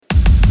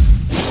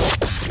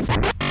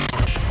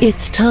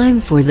It's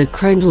time for the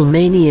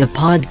Crundlemania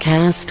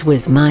podcast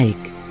with Mike,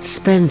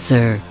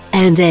 Spencer,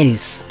 and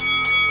Ace.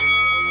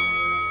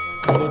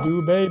 What to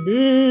do,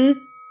 baby?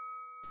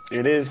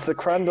 It is the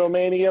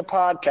Crundlemania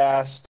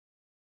podcast.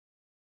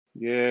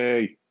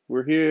 Yay,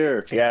 we're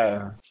here.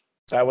 Yeah,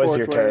 that was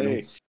your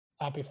turn.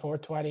 Happy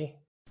 420.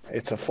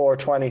 It's a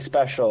 420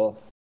 special,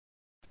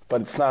 but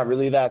it's not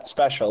really that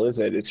special, is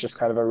it? It's just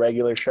kind of a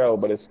regular show,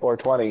 but it's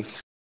 420.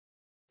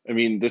 I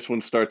mean, this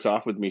one starts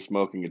off with me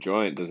smoking a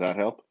joint. Does that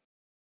help?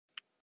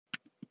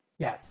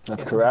 Yes.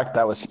 That's correct.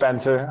 That was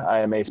Spencer. I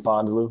am Ace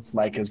Bondaloo.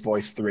 Mike is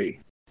voice 3.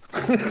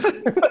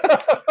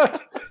 I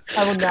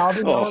will now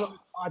be known on the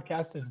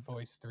podcast as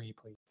voice 3,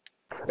 please.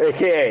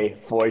 AKA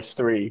voice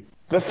 3.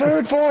 The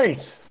third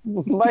voice.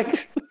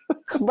 Mike,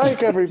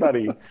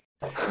 everybody.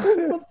 It's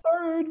the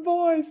third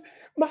voice.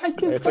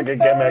 Mike is It's the like a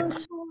third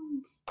gimmick.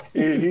 voice.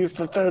 He's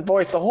the third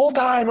voice. The whole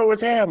time it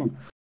was him.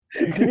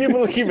 Can you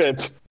believe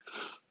it?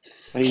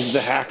 And he's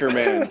the hacker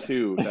man,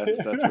 too. That's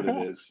what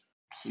it is.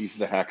 He's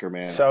the hacker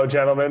man. So,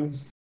 gentlemen,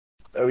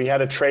 we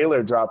had a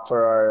trailer drop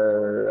for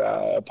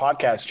our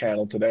podcast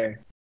channel today.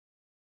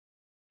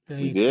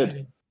 Very We did.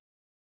 exciting.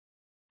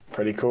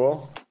 Pretty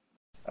cool.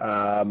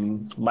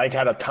 Mike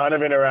had a ton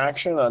of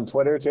interaction on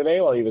Twitter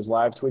today while he was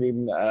live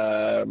tweeting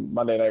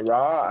Monday Night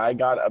Raw. I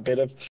got a bit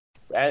of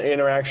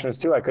interactions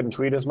too. I couldn't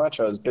tweet as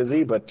much. I was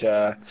busy, but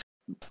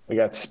we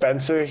got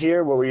Spencer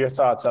here. What were your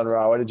thoughts on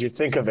Raw? What did you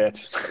think of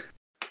it?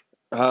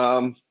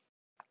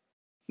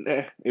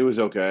 It was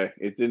okay.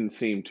 It didn't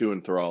seem too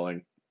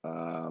enthralling.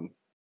 It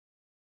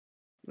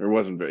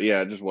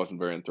just wasn't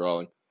very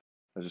enthralling.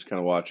 I was just kind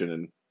of watching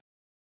and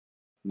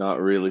not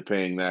really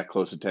paying that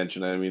close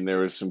attention. I mean, there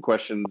was some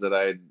questions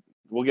that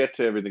we'll get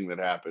to everything that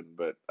happened,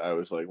 but I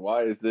was like,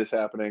 why is this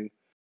happening?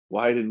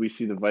 Why did we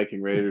see the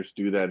Viking Raiders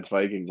do that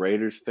Viking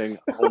Raiders thing?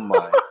 Oh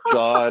my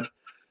God.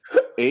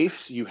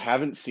 Ace, you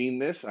haven't seen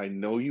this. I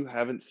know you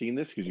haven't seen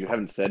this because you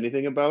haven't said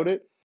anything about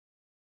it.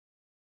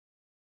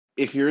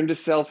 If you're into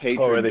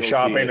self-hatred, Or were they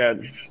shopping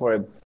were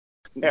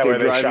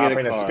they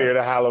shopping at Spirit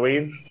of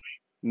Halloween?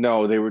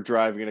 No, they were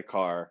driving in a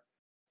car,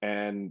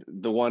 and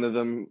the one of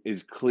them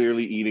is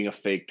clearly eating a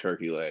fake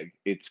turkey leg.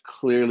 It's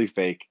clearly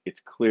fake.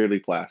 It's clearly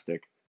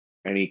plastic,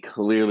 and he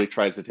clearly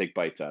tries to take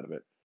bites out of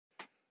it.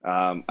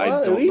 I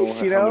don't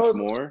know how much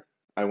more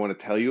I want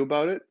to tell you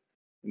about it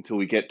until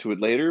we get to it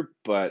later,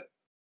 but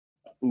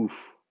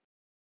oof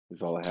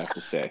is all I have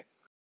to say.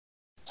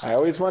 I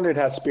always wondered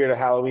how Spirit of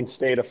Halloween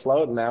stayed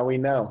afloat, and now we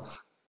know.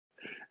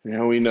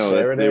 Now we know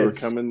There that it they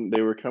is.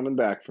 were coming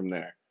back from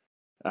there.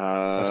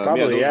 That's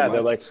probably,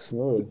 they're like,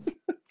 smooth.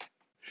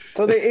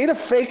 So they ate a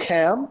fake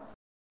ham,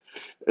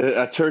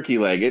 a turkey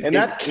leg. and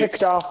that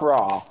kicked off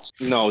Raw.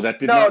 No, that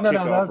did No, not no, kick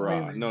no, that off was way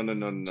Raw. later.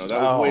 No.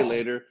 That was way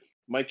later.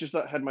 Mike just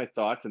had my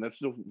thoughts, and that's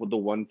the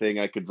one thing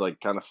I could like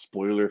kind of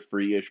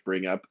spoiler-free-ish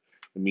bring up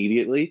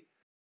immediately.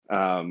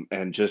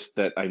 And just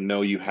that I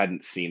know you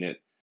hadn't seen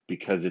it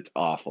because it's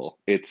awful.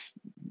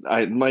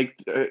 Mike,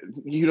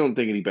 you don't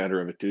think any better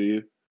of it, do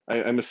you?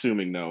 I'm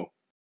assuming no.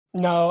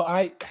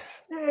 No,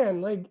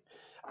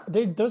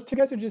 those two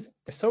guys are they're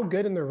so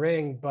good in the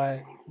ring,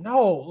 but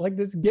no, like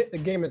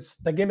the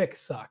gimmick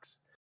sucks.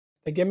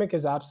 The gimmick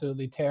is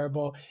absolutely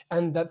terrible.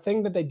 And that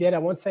thing that they did, I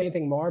won't say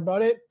anything more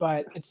about it,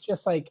 but it's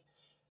just like,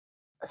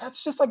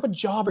 that's just like what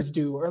jobbers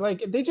do. Or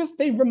like,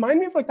 they remind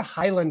me of like the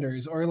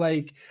Highlanders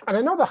and I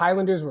know the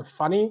Highlanders were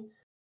funny,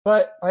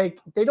 but like,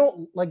 they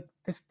don't like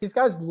these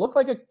guys look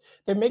like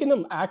they're making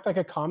them act like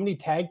a comedy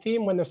tag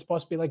team when they're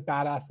supposed to be like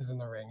badasses in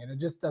the ring. And it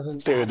just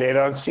doesn't. Dude, they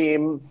don't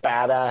seem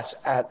badass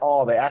at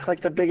all. They act like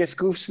the biggest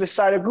goofs this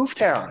side of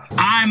Gooftown.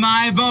 I'm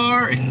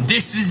Ivar, and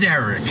this is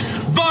Eric.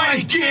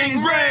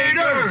 Viking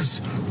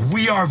Raiders!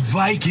 We are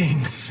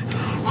Vikings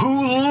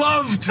who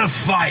love to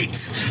fight.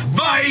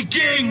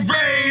 Viking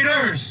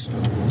Raiders!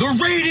 The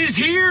raid is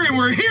here, and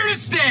we're here to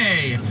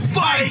stay.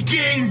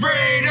 Viking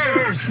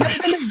Raiders!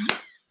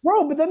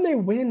 Bro, but then they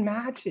win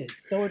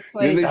matches. So it's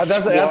like...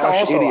 That's Squash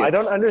also... idiots. I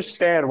don't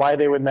understand why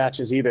they win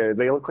matches either.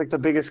 They look like the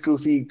biggest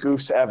goofy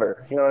goofs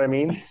ever. You know what I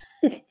mean?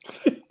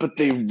 But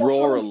they what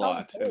roar a I'm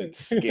lot, trying and to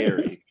it's say.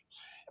 scary.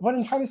 What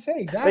I'm trying to say,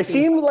 exactly. They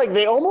seem like...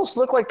 They almost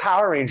look like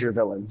Power Ranger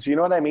villains. You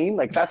know what I mean?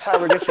 Like, that's how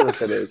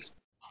ridiculous it is.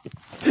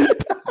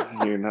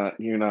 You're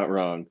not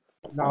wrong.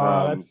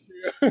 No, that's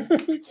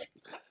true.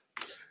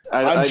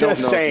 I I'm don't just know if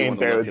you saying,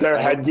 wanna look dude. Their it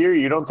up. headgear,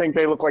 you don't think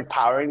they look like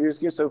Power Rangers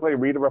gear? They look like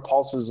Rita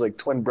Repulsa's like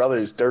twin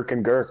brothers, Dirk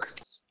and Gurk.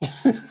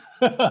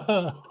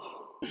 There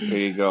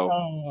you go.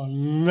 Oh,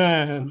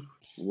 man.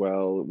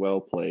 Well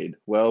played,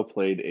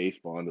 Ace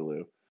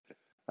Bondaloo.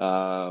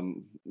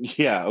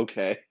 Yeah,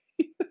 okay.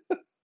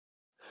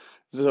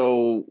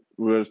 So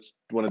we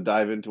want to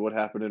dive into what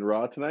happened in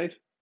Raw tonight?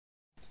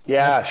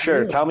 Yeah, Let's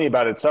sure. do it. Tell me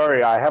about it.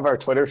 Sorry, I have our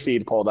Twitter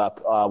feed pulled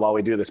up while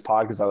we do this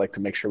pod because I like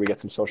to make sure we get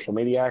some social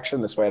media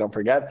action. This way I don't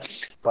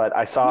forget. But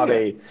I saw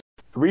they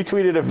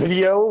retweeted a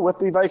video with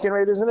the Viking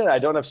Raiders in it. I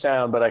don't have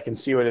sound, but I can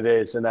see what it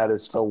is, and that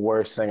is the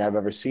worst thing I've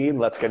ever seen.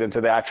 Let's get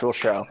into the actual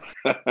show.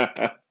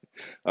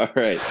 All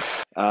right.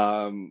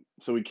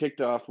 So we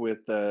kicked off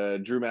with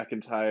Drew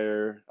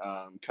McIntyre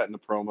cutting the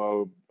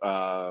promo.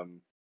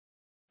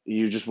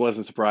 You just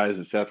wasn't surprised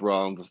that Seth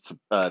Rollins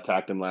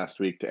attacked him last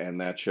week to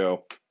end that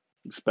show.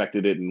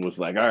 Expected it and was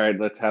like, all right,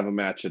 let's have a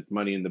match at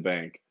Money in the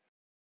Bank.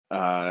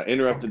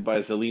 Interrupted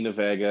by Zelina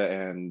Vega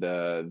and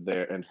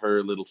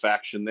her little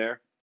faction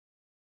there.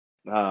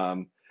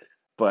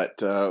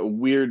 But a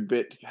weird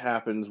bit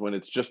happens when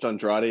it's just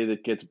Andrade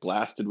that gets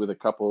blasted with a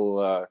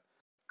couple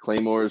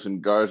Claymores,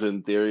 and Garza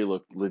in Theory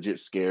look legit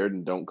scared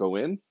and don't go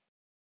in.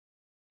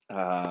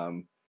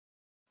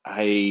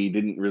 I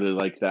didn't really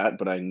like that,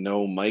 but I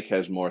know Mike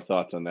has more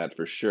thoughts on that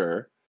for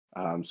sure.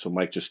 So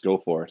Mike, just go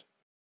for it.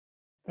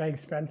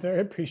 Thanks, Spencer.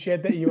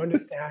 Appreciate that you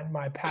understand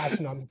my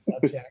passion on the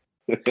subject.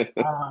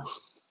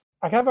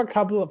 I have a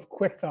couple of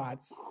quick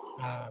thoughts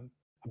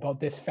about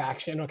this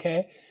faction,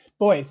 okay?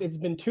 Boys, it's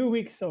been 2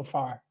 weeks so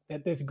far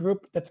that this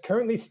group that's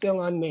currently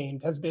still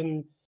unnamed has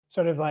been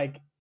sort of like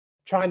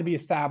trying to be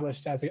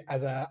established as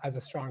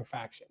a strong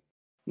faction.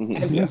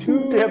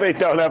 Mm-hmm. Yeah, they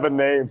don't have a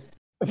name.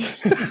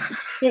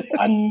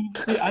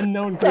 The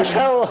unknown group.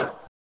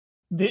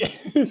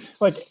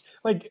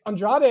 Like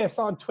Andrade, I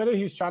saw on Twitter,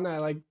 he was trying to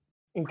like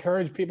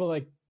encourage people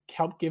like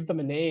help give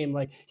them a name.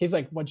 Like he's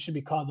like, what should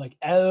be called? Like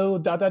L ... or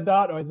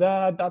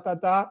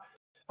the ...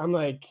 I'm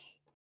like,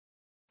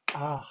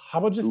 how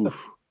about just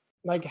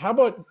how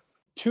about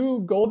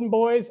 2 Golden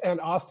Boys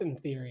and Austin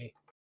Theory?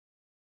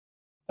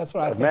 That's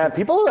what I think. Man,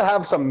 people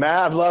have some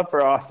mad love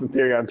for Austin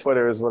Theory on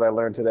Twitter is what I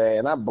learned today,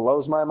 and that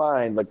blows my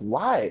mind. Like,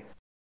 why?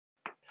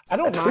 I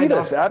don't mind. Tweet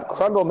us at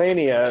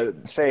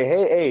Krunglemania. Say,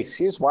 hey, Ace,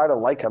 here's why to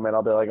like him, and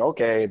I'll be like,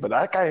 okay, but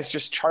that guy is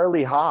just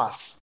Charlie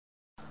Haas.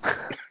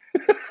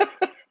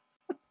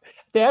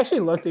 They actually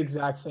look the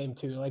exact same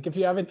too. Like if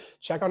you haven't,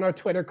 check on our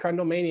Twitter,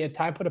 Krunglemania.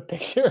 Ty put a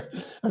picture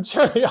of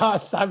Charlie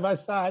Haas side by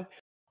side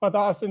with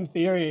Austin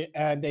Theory,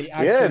 and they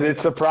actually it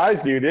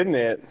surprised you, didn't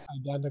it?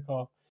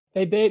 Identical.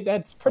 They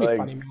that's pretty like,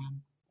 funny,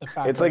 man. The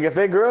fact it's like if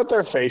they grew out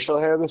their facial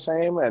hair the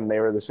same and they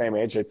were the same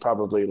age, they'd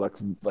probably look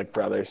like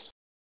brothers.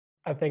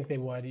 I think they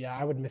would. Yeah,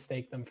 I would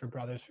mistake them for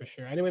brothers for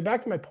sure. Anyway,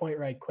 back to my point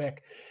right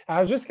quick.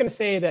 I was just going to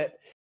say that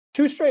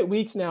 2 straight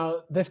weeks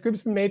now, this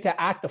group's been made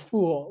to act the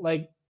fool.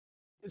 Like,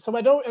 so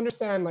I don't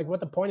understand like what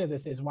the point of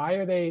this is. Why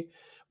are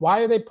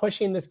they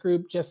pushing this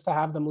group just to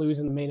have them lose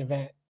in the main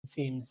event? It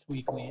seems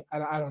weekly.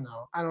 I don't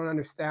know. I don't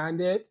understand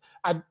it.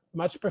 I'd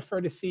much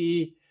prefer to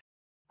see,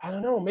 I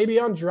don't know, maybe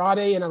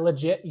Andrade in a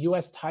legit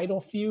U.S.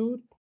 title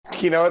feud.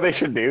 You know what they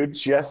should do?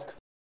 Just,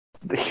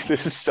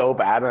 this is so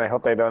bad, and I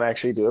hope they don't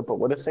actually do it, but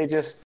what if they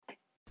just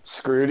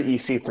screwed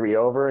EC3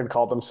 over and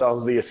called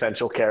themselves the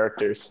Essential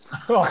Characters?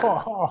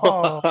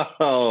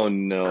 Oh,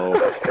 no.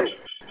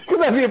 Because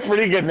that'd be a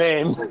pretty good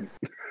name.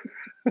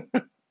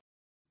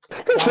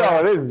 So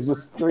it is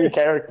just 3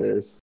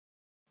 characters.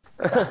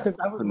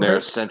 And they're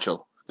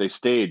essential. They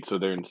stayed, so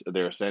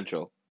they're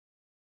essential.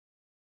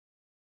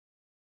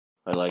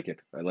 I like it.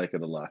 I like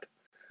it a lot.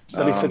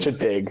 That'd be such a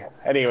dig.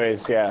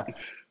 Anyways, yeah.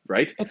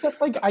 Right? It's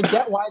just like, I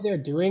get why they're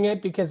doing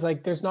it, because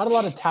like there's not a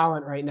lot of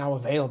talent right now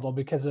available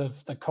because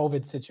of the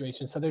COVID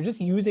situation. So they're just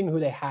using who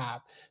they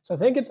have. So I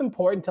think it's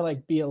important to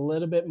like be a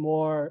little bit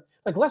more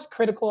like less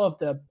critical of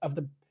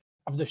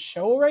the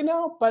show right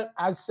now. But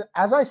as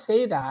I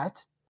say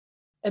that,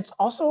 it's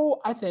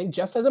also, I think,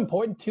 just as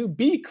important to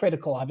be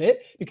critical of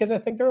it, because I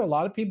think there are a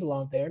lot of people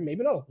out there,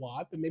 maybe not a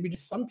lot, but maybe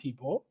just some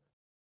people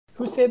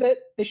who say that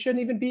they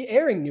shouldn't even be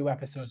airing new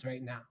episodes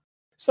right now.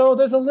 So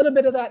there's a little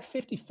bit of that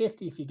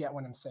 50-50, if you get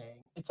what I'm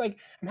saying. It's like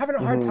I'm having a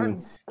hard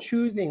time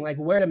choosing like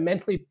where to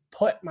mentally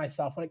put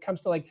myself when it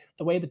comes to like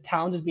the way the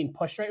talent is being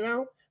pushed right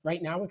now,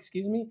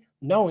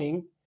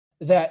 knowing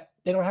that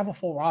they don't have a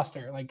full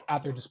roster like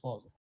at their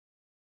disposal.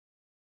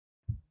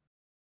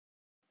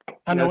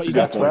 I know what you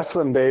That's got.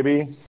 wrestling,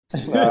 baby.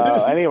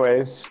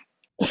 Anyways,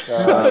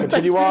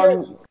 continue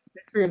on.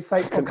 For your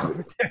insightful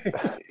commentary.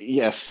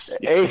 Yes.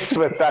 Ace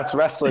with That's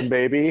Wrestling,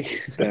 baby.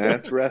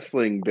 That's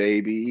wrestling,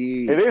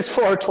 baby. It is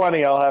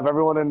 420. I'll have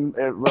everyone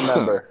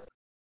remember.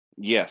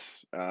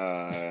 Yes.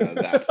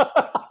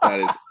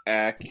 That is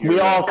accurate. We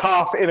all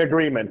cough in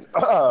agreement.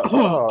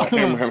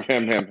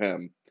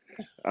 Hem.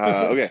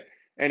 Okay.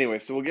 Anyway,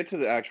 so we'll get to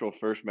the actual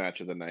first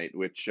match of the night,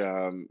 which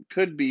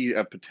could be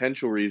a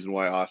potential reason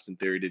why Austin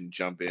Theory didn't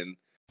jump in,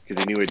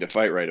 because he knew he had to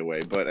fight right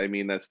away. But, I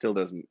mean, that still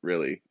doesn't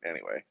really...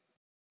 Anyway.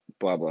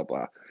 Blah, blah,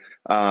 blah.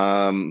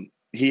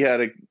 He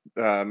had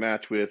a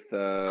match with...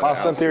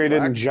 Austin Theory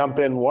didn't jump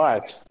in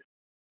what?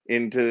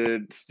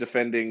 Into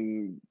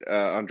defending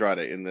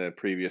Andrade in the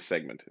previous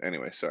segment.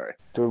 Anyway, sorry.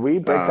 Did we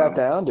break that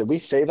down? Did we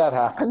say that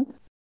happened?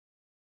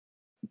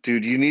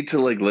 Dude, you need to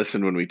like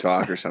listen when we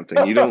talk or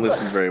something. You don't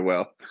listen very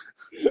well.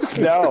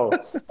 No.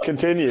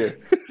 Continue.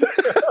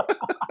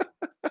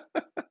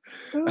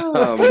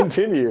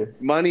 Continue.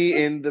 Money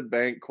in the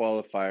Bank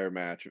qualifier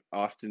match.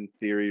 Austin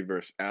Theory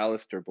versus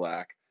Aleister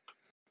Black.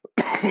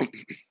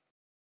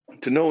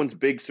 To no one's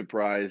big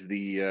surprise,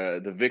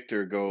 the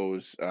victor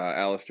goes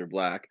Aleister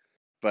Black.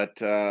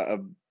 But a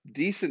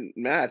decent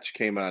match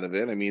came out of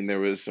it. I mean, there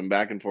was some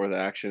back and forth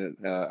action.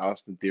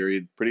 Austin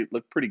Theory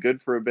looked pretty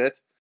good for a bit.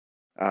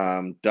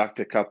 Ducked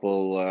a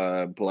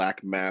couple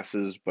black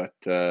masses, but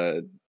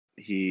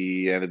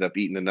he ended up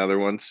eating another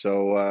one.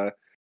 So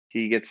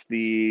he gets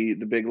the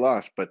big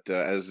loss. But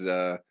as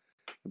I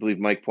believe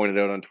Mike pointed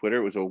out on Twitter,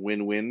 it was a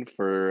win-win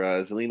for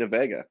Zelina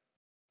Vega.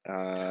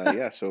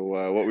 So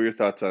what were your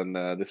thoughts on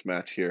this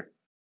match here?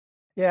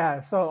 Yeah,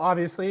 so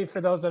obviously,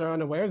 for those that are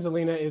unaware,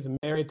 Zelina is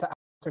married to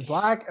Aleister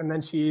Black, and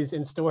then she's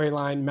in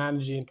storyline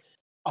managing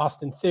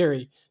Austin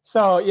Theory.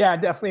 So, yeah,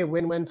 definitely a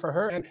win-win for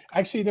her. And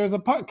actually, there's a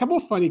couple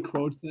of funny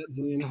quotes that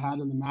Zelina had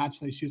in the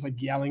match. Like, she was, like,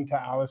 yelling to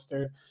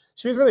Aleister.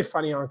 She was really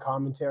funny on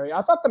commentary.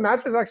 I thought the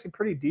match was actually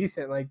pretty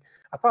decent. Like,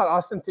 I thought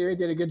Austin Theory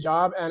did a good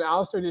job, and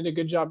Aleister did a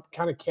good job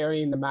kind of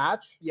carrying the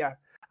match. Yeah,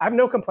 I have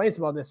no complaints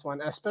about this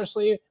one,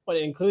 especially when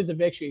it includes a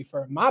victory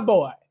for my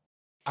boy,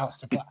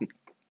 Aleister Black.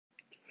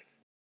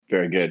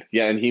 Very good.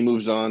 Yeah, and he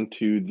moves on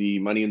to the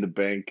Money in the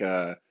Bank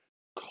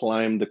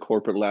climb the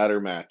corporate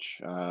ladder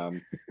match.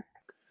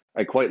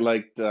 I quite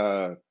liked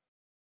their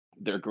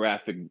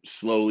graphic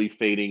slowly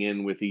fading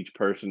in with each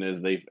person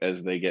as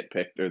they get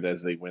picked or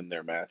as they win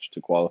their match to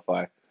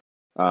qualify.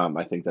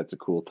 I think that's a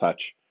cool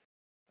touch.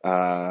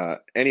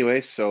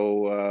 Anyway,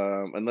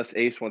 so unless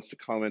Ace wants to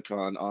comment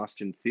on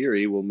Austin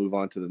Theory, we'll move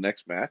on to the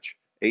next match.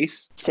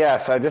 Ace?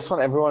 Yes, I just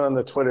want everyone on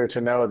the Twitter to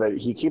know that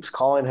he keeps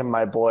calling him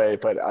my boy,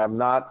 but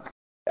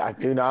I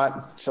do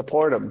not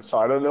support him, so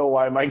I don't know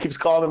why Mike keeps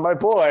calling him my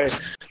boy,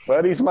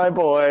 but he's my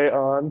boy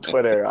on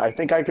Twitter. I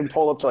think I can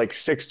pull up to like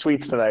 6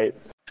 tweets tonight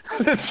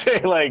that say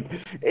like,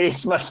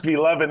 Ace must be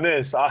loving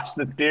this,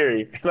 Austin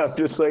Theory. And I'm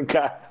just like,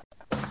 God.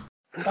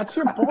 That's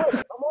your boy.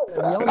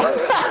 Come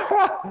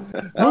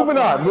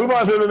on. Move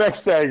on to the next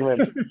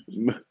segment.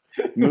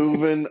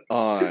 Moving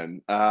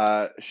on.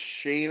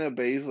 Shayna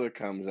Baszler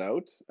comes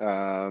out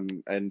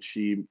and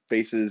she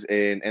faces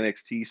an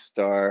NXT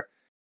star,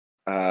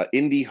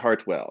 Indy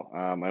Hartwell.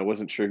 I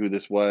wasn't sure who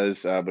this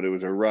was, but it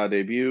was a Raw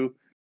debut.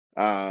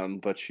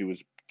 But she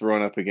was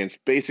thrown up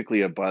against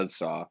basically a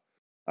buzzsaw.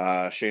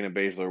 Shayna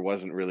Baszler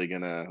wasn't really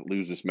gonna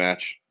lose this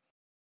match.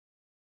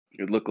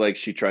 It looked like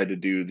she tried to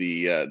do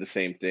the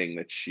same thing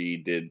that she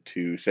did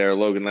to Sarah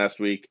Logan last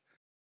week.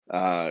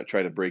 Try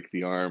to break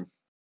the arm,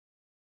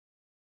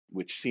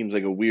 which seems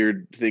like a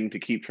weird thing to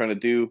keep trying to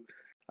do.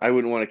 I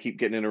wouldn't want to keep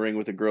getting in a ring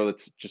with a girl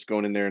that's just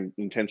going in there and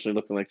intentionally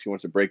looking like she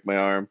wants to break my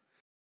arm.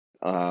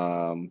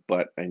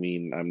 But I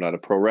mean, I'm not a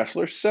pro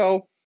wrestler,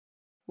 so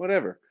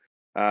whatever.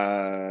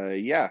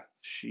 Shayna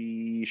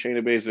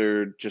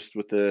Baszler just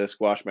with the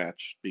squash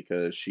match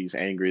because she's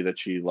angry that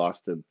she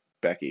lost to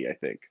Becky, I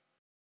think.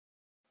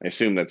 I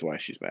assume that's why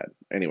she's mad.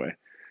 Anyway,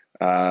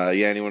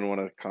 anyone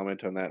want to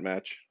comment on that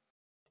match?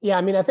 Yeah,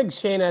 I mean, I think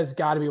Shayna's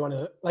got to be one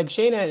of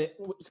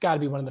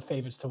the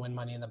favorites to win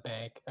Money in the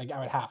Bank. Like, I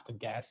would have to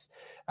guess.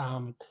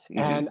 And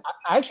I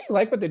actually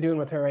like what they're doing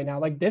with her right now.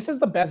 Like, this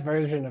is the best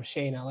version of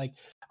Shayna. Like,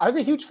 I was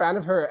a huge fan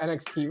of her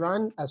NXT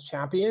run as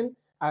champion.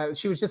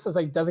 She was just as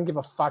like doesn't give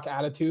a fuck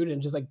attitude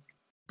and just like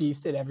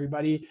beasted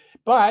everybody.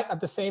 But at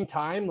the same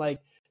time, like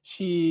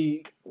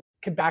she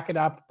could back it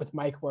up with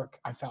mic work.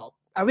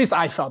 At least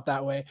I felt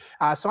that way.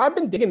 So I've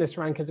been digging this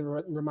run because it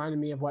reminded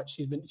me of what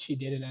she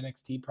did in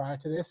NXT prior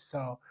to this.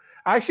 So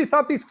I actually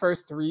thought these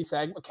first 3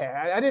 segments. Okay,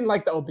 I didn't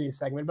like the opening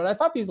segment, but I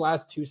thought these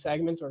last 2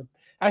 segments were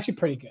actually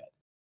pretty good.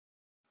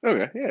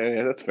 Okay,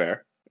 yeah, that's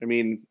fair. I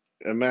mean,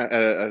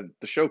 the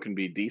show can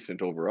be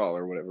decent overall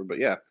or whatever, but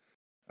yeah.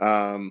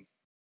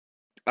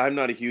 I'm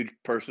not a huge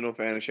personal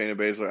fan of Shayna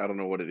Baszler. I don't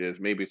know what it is.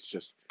 Maybe it's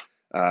just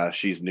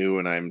she's new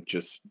and I'm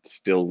just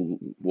still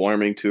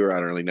warming to her.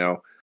 I don't really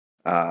know.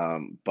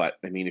 But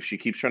I mean, if she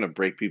keeps trying to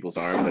break people's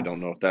arms, I don't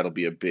know if that'll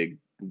be a big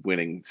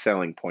winning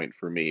selling point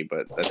for me,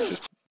 but that's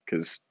just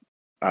because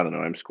I don't know,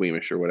 I'm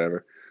squeamish or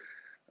whatever.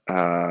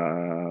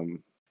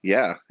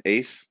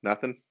 Ace,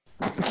 nothing.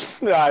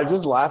 No, I'm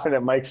just laughing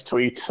at Mike's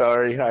tweets.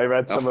 Sorry, I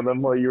read some of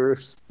them while you were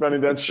running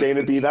down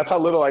Shayna B. That's how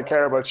little I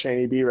care about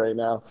Shayna B right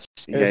now.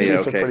 His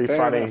tweets are pretty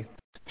funny.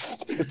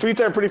 His tweets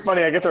are pretty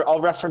funny.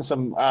 I'll reference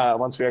them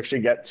once we actually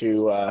get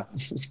to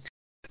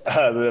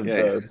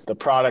the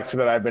product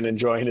that I've been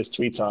enjoying his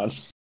tweets on.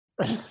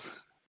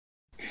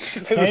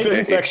 There's a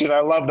certain section I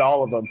loved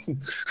all of them.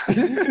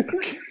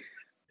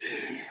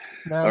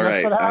 No, all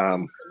right. What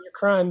happens when you're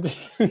crying.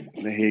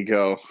 There you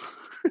go.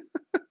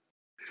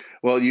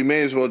 Well, you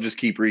may as well just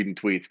keep reading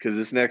tweets because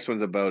this next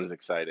one's about as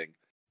exciting.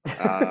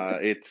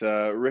 It's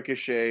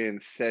Ricochet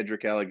and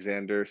Cedric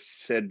Alexander,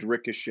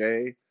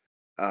 Cedricochet,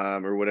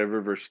 or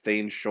whatever, versus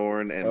Thane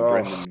Shorn and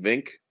Brendan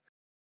Vink.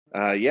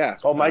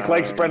 Oh, Mike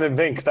likes Brendan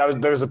Vink.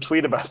 There was a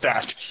tweet about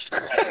that.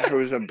 There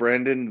was a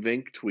Brendan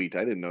Vink tweet.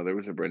 I didn't know there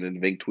was a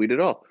Brendan Vink tweet at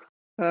all.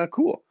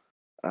 Cool.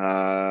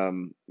 I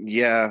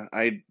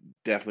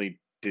definitely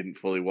didn't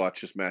fully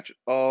watch this match at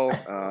all.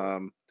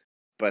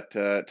 But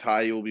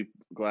Ty, you'll be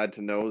glad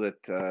to know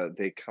that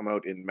they come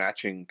out in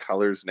matching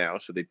colors now,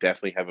 so they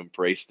definitely have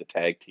embraced the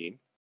tag team.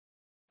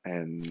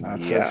 And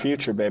that's the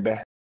future, baby.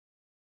 I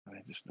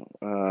just know.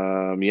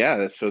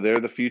 So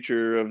they're the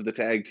future of the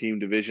tag team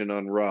division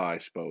on Raw, I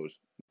suppose.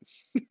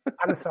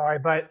 I'm sorry,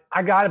 but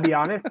I gotta be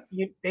honest.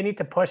 They need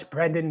to push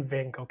Brendan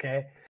Vink.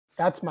 Okay,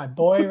 that's my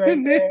boy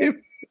right there.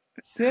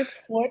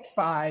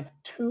 6'5",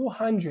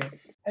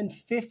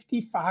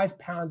 255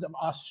 pounds of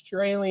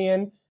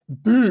Australian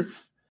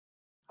beef.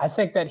 I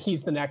think that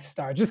he's the next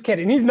star. Just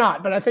kidding. He's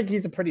not, but I think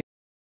he's a pretty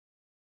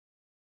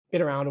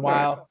been around a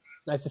while. Right.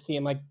 Nice to see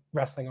him like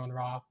wrestling on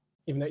Raw,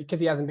 even though because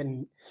he hasn't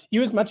been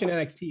used much in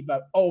NXT,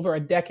 but over a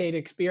decade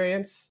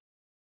experience,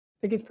 I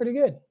think he's pretty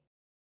good.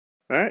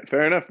 All right,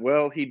 fair enough.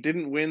 Well, he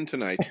didn't win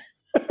tonight.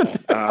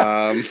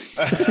 No,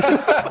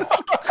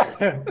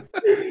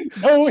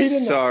 he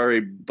didn't.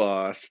 Sorry,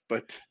 boss,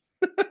 but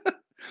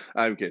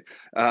I'm kidding.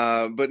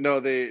 But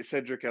no,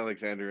 Cedric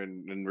Alexander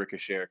and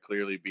Ricochet are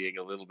clearly being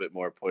a little bit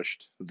more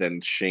pushed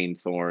than Shane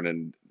Thorne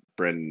and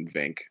Brendan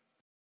Vink.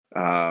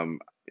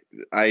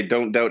 I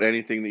don't doubt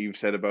anything that you've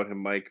said about him,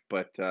 Mike,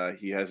 but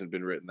he hasn't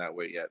been written that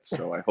way yet.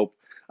 So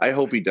I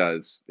hope he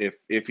does.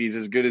 If he's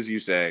as good as you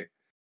say.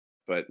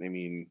 But I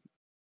mean,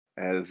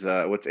 as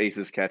what's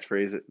Ace's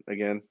catchphrase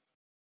again?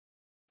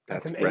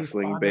 That's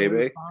wrestling,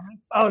 baby.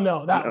 Oh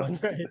no, that one.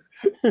 Right.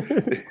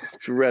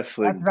 It's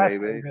wrestling,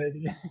 baby.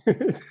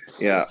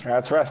 Yeah,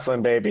 that's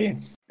wrestling, baby.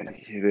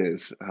 It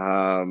is.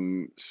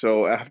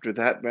 So after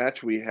that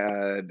match, we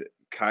had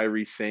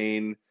Kairi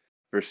Sane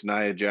versus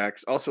Nia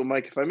Jax. Also,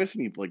 Mike, if I miss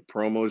any like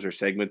promos or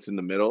segments in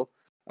the middle,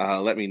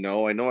 let me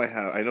know. I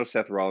know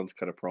Seth Rollins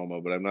cut a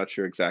promo, but I'm not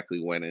sure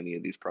exactly when any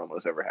of these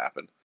promos ever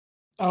happened.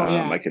 Oh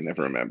yeah, I can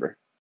never remember.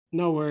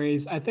 No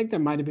worries. I think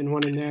there might have been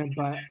one in there,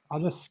 but I'll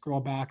just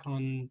scroll back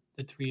on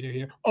the tweeter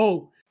here.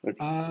 Oh,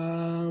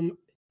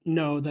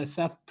 no, the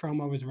Seth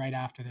promo was right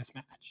after this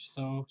match.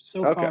 So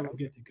far we're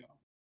good to go.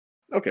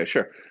 Okay,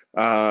 sure.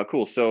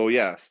 Cool. So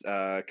yes,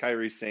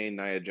 Kairi Sane,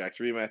 Nia Jax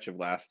rematch of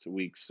last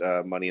week's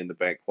Money in the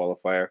Bank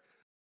qualifier.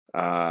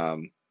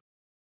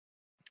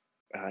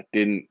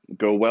 Didn't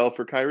go well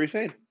for Kairi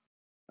Sane.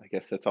 I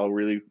guess that's all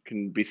really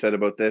can be said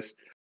about this.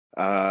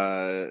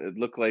 It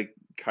looked like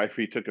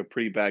Kairi took a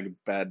pretty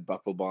bad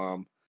buckle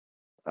bomb.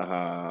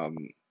 I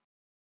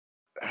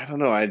don't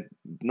know.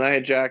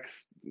 Nia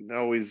Jax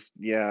always,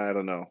 I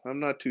don't know. I'm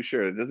not too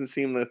sure. It doesn't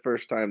seem the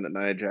first time that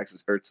Nia Jax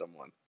has hurt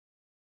someone.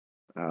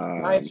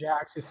 Nia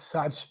Jax is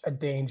such a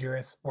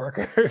dangerous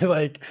worker.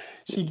 Like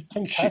she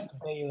concussed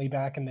Bayley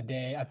back in the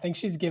day. I think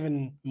she's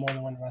given more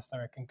than one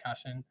wrestler a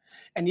concussion.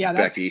 And yeah,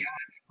 that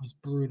was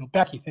brutal.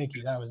 Becky, thank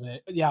you. That was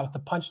it. Yeah, with the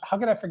punch. How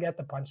could I forget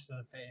the punch to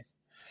the face?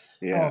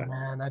 Yeah. Oh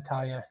man, I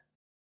tell you.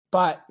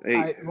 But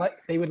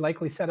they would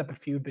likely set up a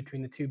feud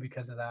between the two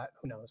because of that.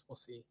 Who knows? We'll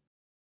see.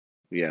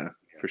 Yeah,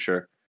 for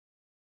sure.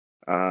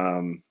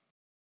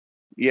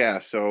 Yeah,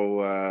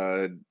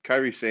 so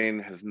Kairi Sane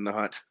has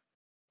not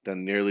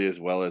done nearly as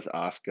well as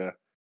Asuka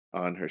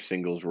on her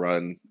singles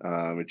run.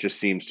 It just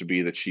seems to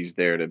be that she's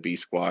there to be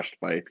squashed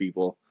by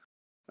people.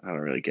 I don't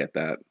really get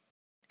that.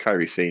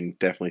 Kairi Sane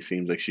definitely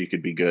seems like she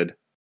could be good.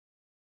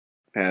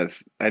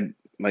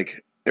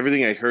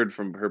 Everything I heard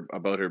from her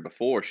about her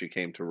before she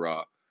came to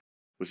Raw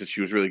was that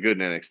she was really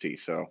good in NXT.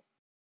 So,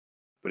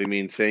 but I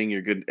mean, saying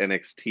you're good in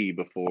NXT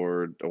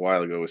before a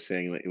while ago was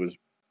saying that it was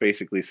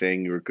basically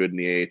saying you were good in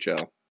the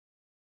AHL.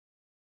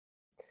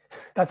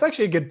 That's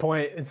actually a good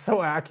point. It's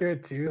so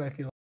accurate too. I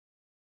feel like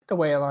the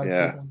way a lot of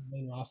people on the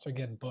main roster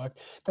get booked.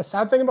 The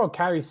sad thing about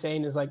Kairi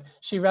Sane is like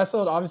she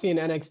wrestled obviously in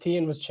NXT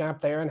and was champ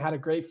there and had a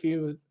great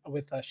feud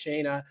with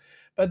Shayna.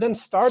 But then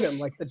Stardom,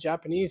 like the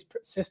Japanese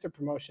sister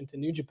promotion to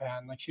New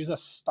Japan, like she was a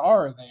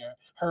star there.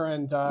 Her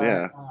and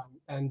Io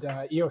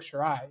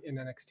Shirai in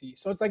NXT.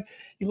 So it's like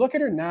you look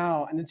at her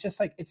now, and it's just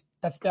like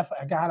that's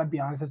definitely. I gotta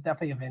be honest, it's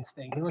definitely a Vince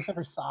thing. He looks at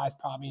her size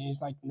probably, and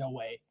he's like, no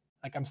way.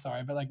 Like I'm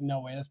sorry, but like no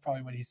way. That's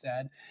probably what he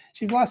said.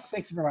 She's lost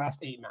 6 of her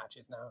last 8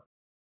 matches now.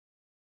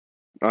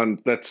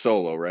 That's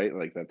solo, right?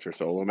 Like that's her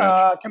solo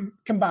match.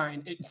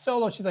 Combined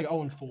solo, she's like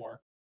 0-4.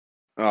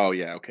 Oh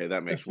yeah, okay,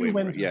 that makes way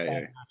more.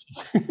 Yeah.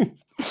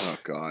 Oh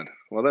god,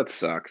 well that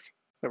sucks.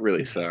 That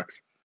really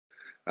sucks.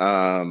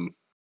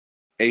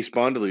 Ace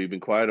Bondaloo, you've been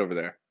quiet over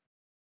there.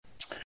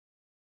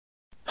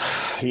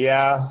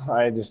 Yeah,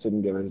 I just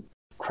didn't give a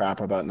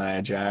crap about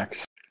Nia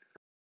Jax.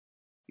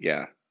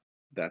 Yeah,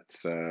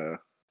 that's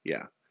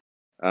yeah.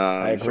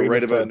 I agree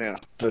with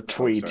the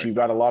tweet. You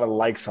got a lot of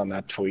likes on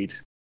that tweet.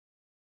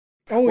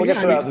 We'll get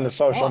to that in the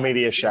social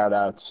media shout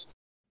outs.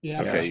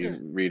 Yeah. Okay, you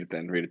read it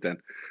then.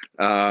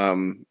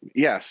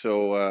 Yeah,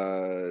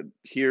 so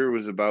here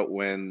was about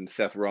when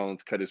Seth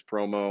Rollins cut his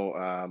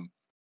promo.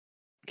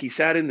 He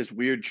sat in this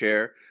weird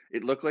chair.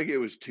 It looked like it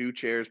was 2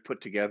 chairs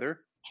put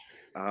together,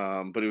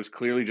 but it was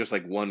clearly just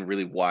like one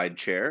really wide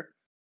chair.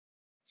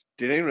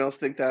 Did anyone else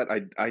think that?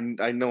 I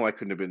know I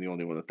couldn't have been the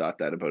only one that thought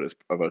that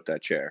about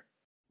that chair.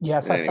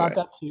 Yes, I thought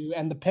that too.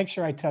 And the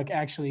picture I took,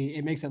 actually,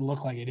 it makes it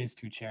look like it is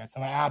 2 chairs.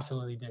 So I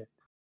absolutely did.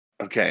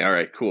 Okay, all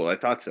right, cool. I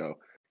thought so.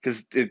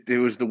 Because it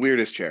was the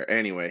weirdest chair.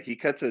 Anyway, he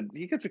cuts a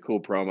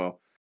cool promo.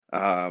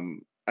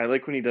 I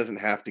like when he doesn't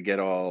have to get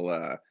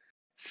all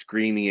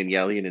screaming and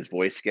yelling, and his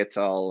voice gets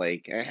all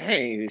like,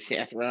 "Hey,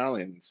 Seth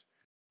Rollins,"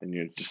 and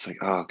you're just like,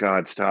 "Oh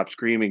God, stop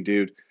screaming,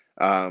 dude!"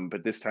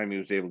 But this time he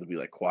was able to be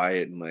like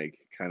quiet and like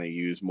kind of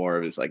use more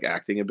of his like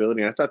acting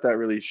ability. And I thought that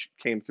really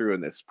came through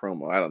in this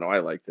promo. I don't know, I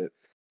liked it.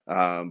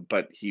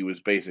 But he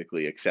was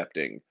basically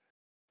accepting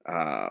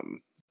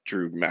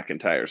Drew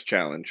McIntyre's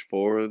challenge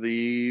for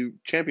the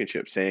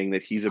championship, saying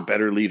that he's a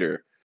better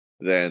leader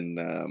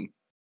than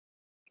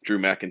Drew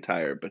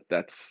McIntyre. But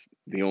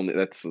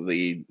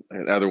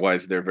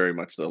otherwise they're very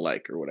much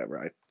alike or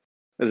whatever.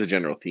 There's a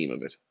general theme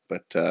of it.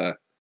 But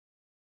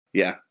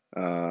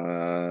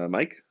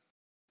Mike,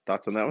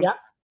 thoughts on that one? Yeah,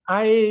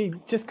 I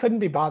just couldn't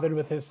be bothered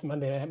with this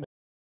Monday Night.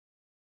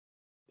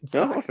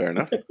 No, fair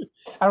enough.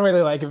 I don't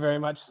really like it very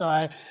much. So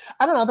I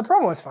don't know. The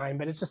promo is fine,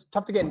 but it's just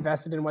tough to get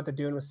invested in what they're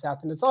doing with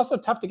Seth. And it's also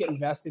tough to get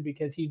invested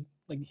because he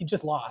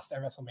just lost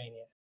at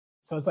WrestleMania.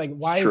 So it's like,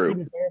 why does he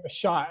deserve a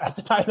shot at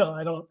the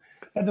title?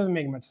 That doesn't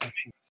make much sense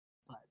to me.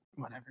 But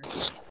whatever.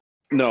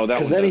 No,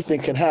 because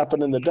anything can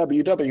happen in the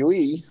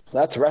WWE.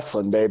 That's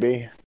wrestling,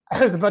 baby.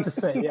 I was about to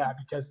say, yeah,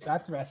 because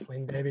that's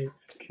wrestling, baby.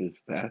 Because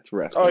that's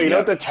wrestling. Oh, you know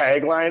what the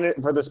tagline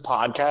for this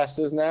podcast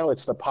is now?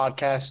 It's the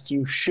podcast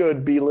you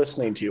should be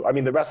listening to. I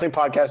mean, the wrestling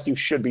podcast you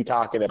should be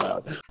talking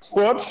about.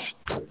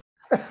 Whoops.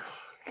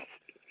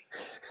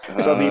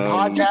 So the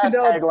podcast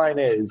tagline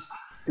is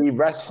the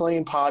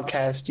wrestling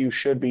podcast you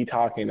should be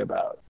talking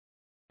about.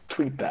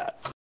 Tweet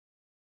that.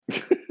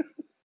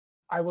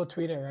 I will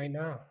tweet it right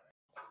now.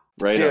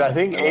 Right. Dude, I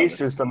think Ace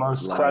is the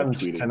most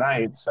crunched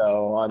tonight.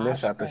 So on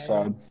this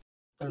episode.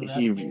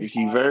 He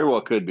very well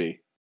could be.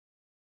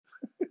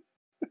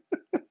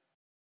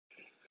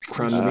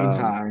 Crunch means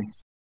high.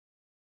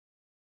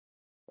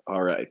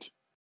 All right.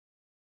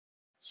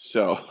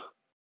 So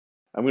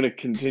I'm going to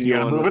continue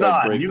on. Move it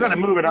on. You got to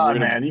move it on,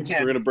 man. You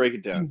can't. We're going to break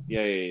it down.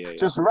 Yeah.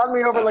 Just run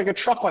me over like a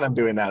truck when I'm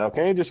doing that,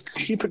 okay? Just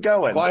keep it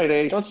going. Quiet,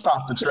 Ace. Don't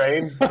stop the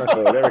train.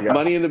 Okay, there we go.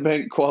 Money in the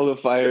Bank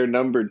qualifier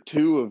number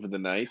 2 of the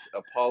night: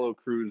 Apollo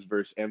Crews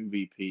versus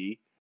MVP.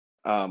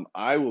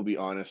 I will be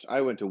honest.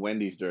 I went to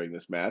Wendy's during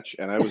this match,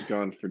 and I was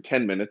gone for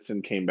 10 minutes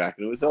and came back,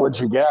 and it was over.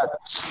 What'd you get?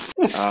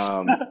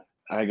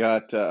 I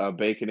got a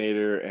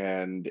Baconator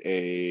and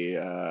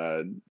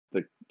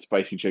the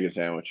spicy chicken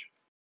sandwich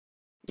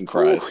and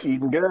fries. Ooh,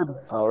 eating good.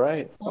 All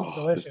right. It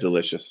was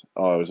delicious.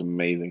 Oh, it was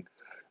amazing.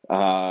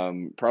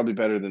 Probably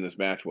better than this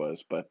match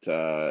was, but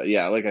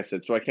like I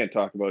said, so I can't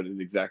talk about it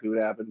exactly what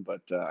happened,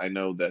 but I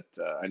know that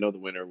the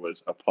winner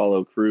was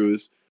Apollo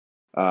Crews.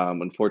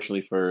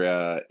 Unfortunately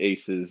for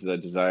Ace's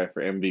desire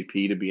for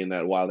MVP to be in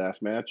that wild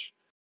ass match,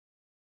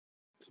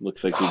 it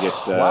looks like we get.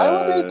 Why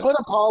would they put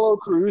Apollo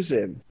Crews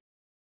in?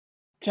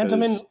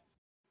 Gentlemen,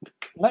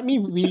 let me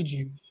read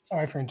you.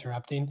 Sorry for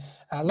interrupting.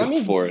 Let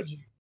me read you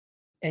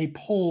a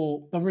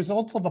poll, the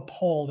results of a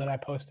poll that I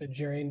posted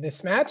during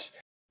this match.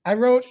 I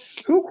wrote,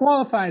 who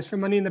qualifies for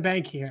Money in the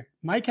Bank here?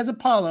 Mike has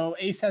Apollo,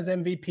 Ace has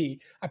MVP.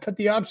 I put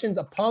the options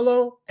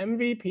Apollo,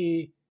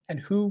 MVP, and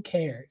who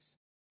cares?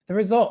 The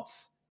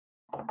results.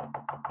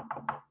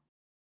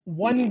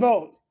 1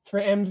 vote for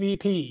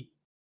MVP,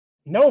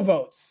 no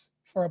votes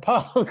for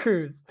Apollo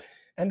Crews,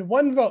 and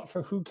 1 vote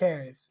for who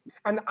cares.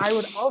 And I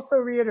would also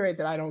reiterate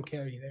that I don't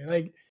care either.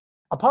 Like,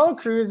 Apollo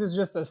Crews is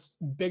just a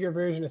bigger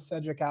version of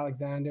Cedric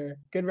Alexander.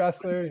 Good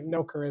wrestler,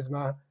 no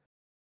charisma.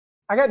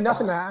 I got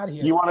nothing to add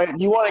here. You want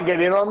to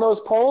get in on those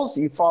polls?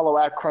 You follow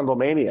at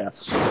Crundlemania.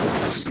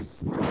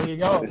 There you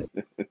go.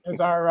 There's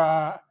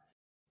our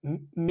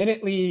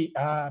minutely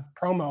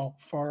promo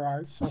for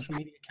our social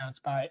media accounts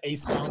by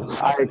Ace Bond.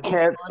 I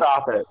can't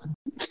stop it.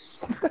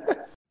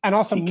 And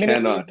also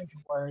minutely is a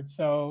good word,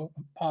 so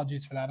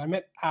apologies for that. I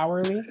meant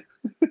hourly.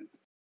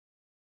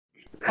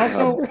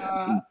 Also,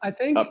 I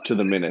think up to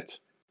the minute.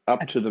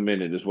 Up to the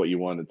minute is what you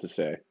wanted to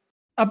say.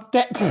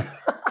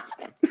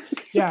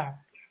 Yeah.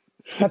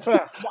 That's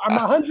what I'm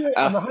 100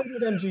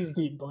 MGs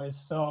deep, boys.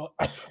 So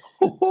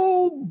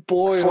oh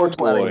boy, it's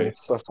 420.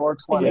 It's the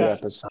 420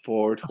 episode.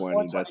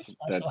 420.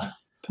 That's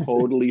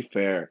totally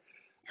fair.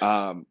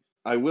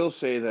 I will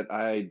say that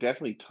I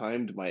definitely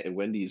timed my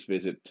Wendy's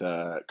visit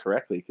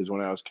correctly, because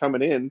when I was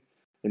coming in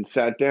and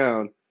sat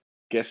down,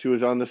 guess who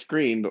was on the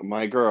screen but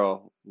my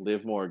girl,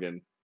 Liv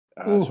Morgan.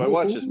 So I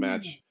watched this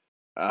match,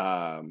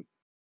 and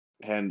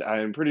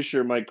I'm pretty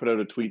sure Mike put out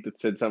a tweet that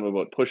said something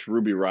about push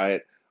Ruby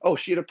Riott. Oh,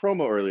 she had a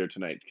promo earlier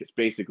tonight. It's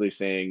basically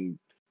saying,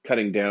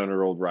 cutting down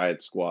her old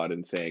Riot Squad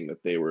and saying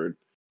that they were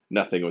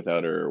nothing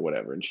without her or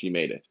whatever, and she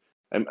made it.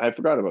 I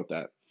forgot about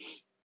that.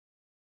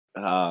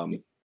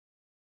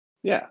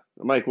 Yeah,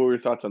 Mike, what were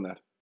your thoughts on that?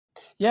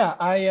 Yeah,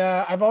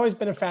 I've always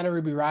been a fan of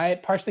Ruby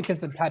Riott, partially because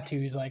the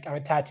tattoos. Like, I'm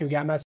a tattoo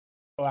guy myself,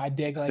 so I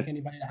dig like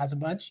anybody that has a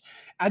bunch.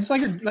 I just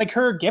like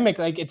her gimmick.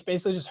 Like, it's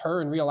basically just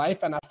her in real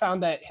life, and I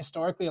found that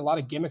historically a lot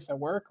of gimmicks that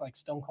work, like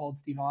Stone Cold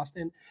Steve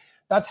Austin,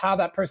 that's how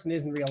that person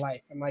is in real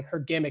life, and like her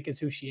gimmick is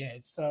who she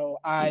is. So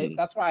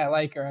that's why I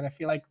like her, and I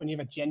feel like when you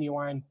have a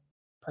genuine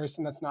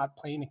person that's not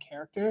playing a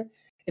character,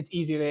 it's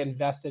easier to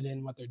invest it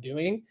in what they're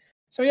doing.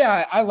 So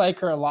yeah, I like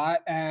her a lot,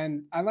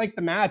 and I like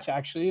the match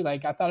actually.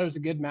 Like, I thought it was a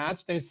good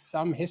match. There's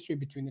some history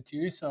between the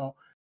two, so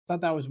I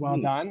thought that was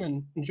well done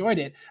and enjoyed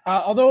it.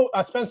 Although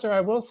Spencer, I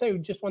will say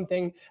just one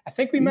thing. I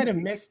think we might have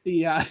missed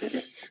the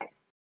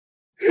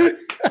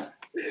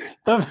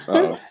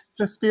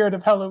the spirit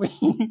of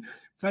Halloween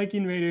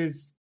Viking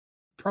Raiders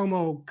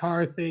promo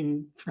car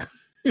thing.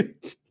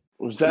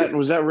 Was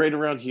that right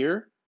around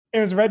here? It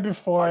was right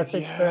before, I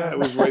think. Yeah, it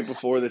was right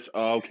before this.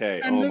 Oh,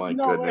 okay. And Oh there's my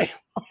no way goodness.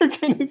 we're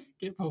gonna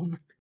skip over.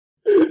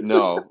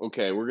 No.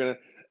 Okay, we're gonna.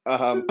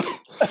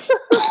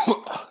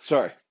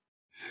 Sorry.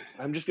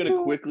 I'm just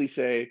gonna quickly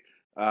say,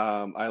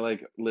 I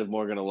like Liv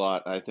Morgan a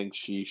lot. I think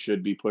she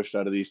should be pushed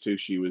out of these two.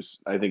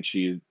 I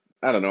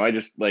don't know. I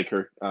just like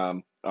her.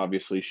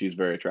 Obviously she's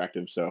very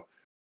attractive, so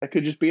that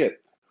could just be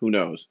it. Who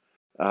knows?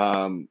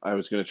 I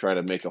was gonna try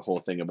to make a whole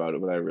thing about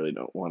it, but I really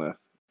don't want to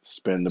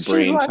spend the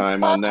brain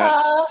time on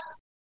that.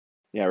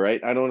 Yeah,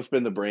 right. I don't want to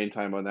spend the brain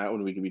time on that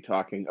when we can be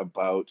talking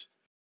about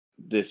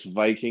this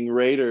Viking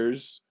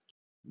Raiders.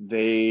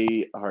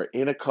 They are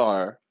in a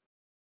car,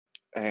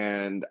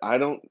 and I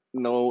don't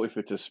know if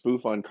it's a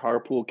spoof on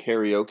Carpool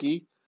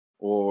Karaoke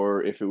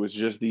or if it was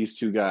just these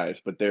two guys,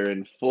 but they're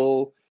in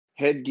full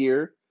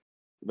headgear,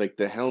 like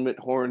the helmet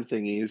horn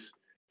thingies,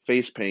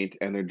 face paint,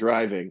 and they're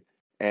driving,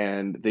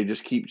 and they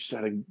just keep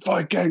shouting,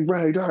 Viking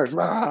Raiders,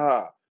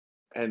 rah!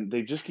 And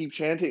they just keep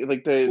chanting,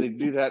 like they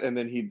do that, and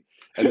then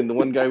the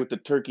one guy with the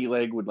turkey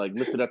leg would like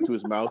lift it up to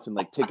his mouth and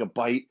like take a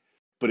bite,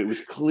 but it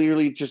was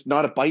clearly just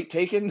not a bite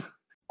taken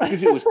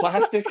because it was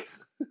plastic.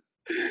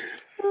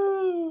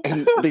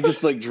 And they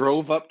just like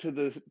drove up to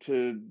the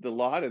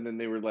lot, and then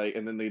they were like,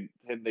 and then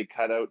they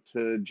cut out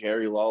to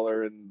Jerry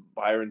Lawler and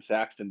Byron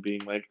Saxton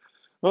being like,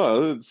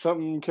 "Oh, it's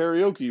something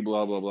karaoke,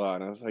 blah blah blah,"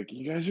 and I was like,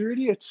 "You guys are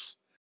idiots!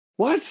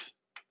 What?"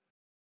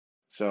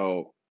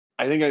 So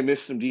I think I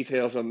missed some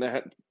details on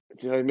that.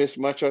 Did I miss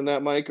much on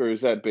that, Mike, or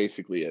is that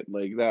basically it?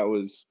 Like that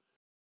was.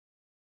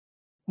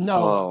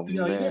 No, Oh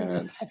you didn't man!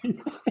 miss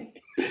anything.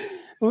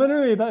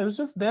 Literally, it was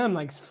just them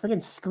like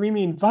freaking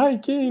screaming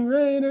Viking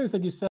Raiders,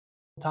 like you said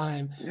all the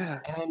time. Yeah.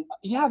 And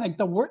yeah, like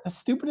the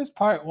stupidest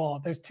part.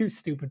 Well, there's two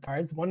stupid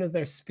parts. One is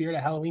their Spirit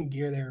of Halloween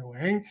gear they were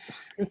wearing,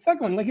 and the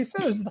second one, like you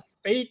said, it was just a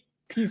fake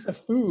piece of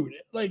food.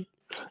 Like,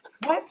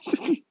 what?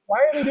 Why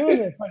are they doing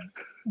this? Like,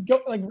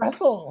 go like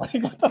wrestle.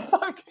 Like, what the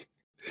fuck?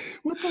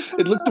 What the fuck?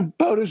 It looked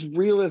about as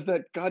real as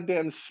that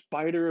goddamn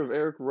spider of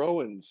Eric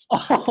Rowan's.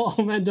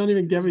 Oh man, don't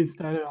even get me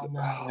started on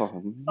that.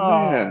 Oh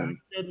Oh man! my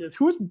goodness,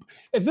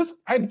 is this?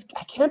 I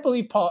can't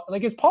believe Paul.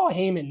 Like, is Paul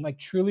Heyman like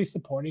truly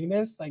supporting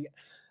this? Like,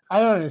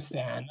 I don't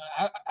understand.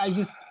 I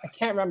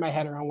can't wrap my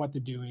head around what they're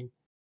doing.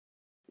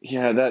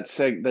 Yeah, that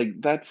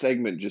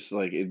segment just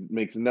like it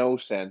makes no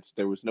sense.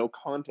 There was no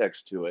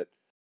context to it.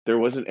 There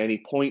wasn't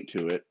any point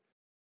to it.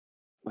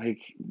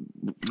 Like,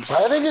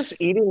 why are they just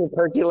eating the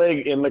turkey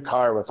leg in the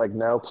car with like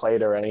no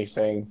plate or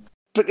anything?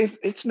 But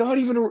it's not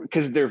even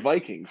because they're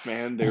Vikings,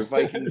 man. They're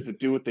Vikings that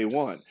do what they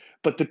want.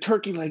 But the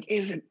turkey leg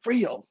isn't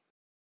real.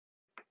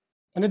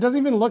 And it doesn't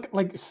even look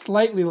like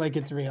slightly like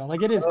it's real.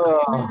 Like it is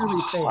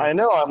clearly fake. I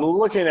know. I'm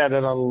looking at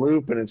it on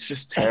loop, and it's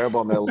just terrible.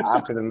 And they're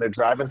laughing, and they're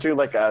driving through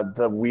like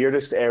the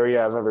weirdest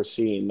area I've ever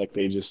seen. Like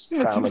they just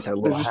found like a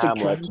little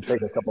hamlet to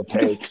take a couple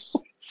takes.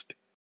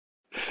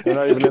 They're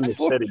not even in the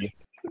city.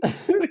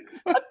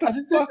 I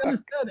just didn't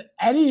understand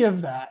any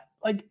of that.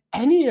 Like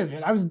any of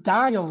it. I was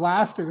dying of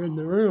laughter in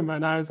the room,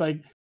 and I was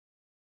like,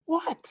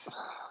 "What?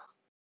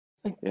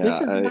 Like this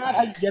is not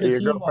how you get a your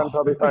team girlfriend off."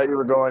 probably thought you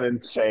were going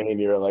insane.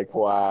 You were like,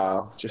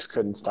 "Wow, just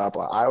couldn't stop."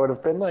 I would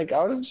have been like,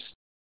 I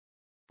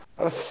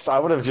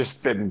would have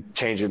just been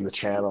changing the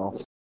channel.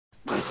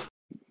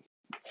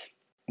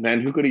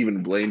 Man, who could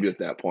even blame you at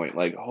that point?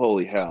 Like,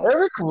 holy hell!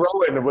 Eric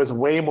Rowan was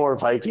way more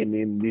Viking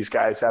than these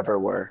guys ever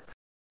were.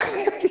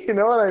 You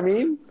know what I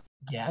mean?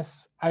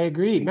 Yes, I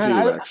agree. You Man,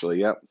 do, I actually,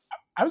 yep.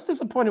 I was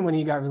disappointed when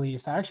he got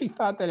released. I actually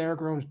thought that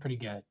Eric Rowan was pretty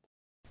good.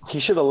 He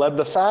should have led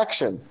the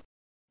faction.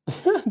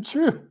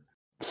 True.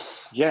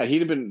 Yeah,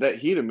 he'd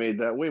have made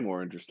that way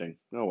more interesting.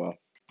 Oh well.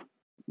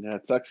 Yeah,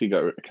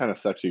 it kind of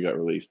sucks he got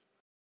released.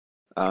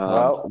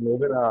 Well,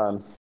 moving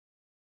on.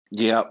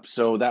 Yep.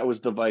 So that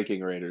was the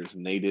Viking Raiders,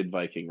 and they did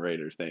Viking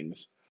Raiders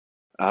things.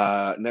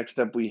 Next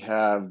up, we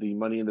have the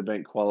Money in the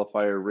Bank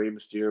qualifier: Rey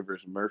Mysterio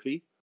versus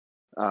Murphy.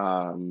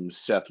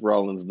 Seth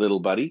Rollins' little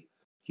buddy.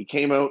 He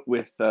came out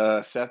with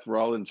Seth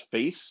Rollins'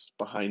 face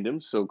behind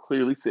him, so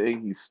clearly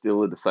saying he's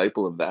still a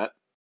disciple of that.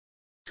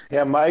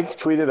 Yeah, Mike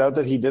tweeted out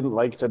that he didn't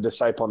like the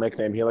disciple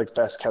nickname. He liked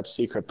Best Kept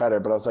Secret better,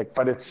 but I was like,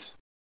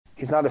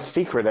 he's not a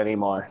secret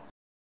anymore.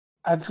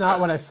 That's not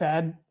what I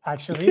said,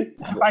 actually.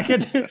 If I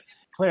could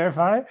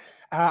clarify.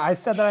 I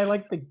said that I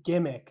like the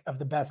gimmick of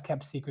the Best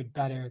Kept Secret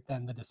better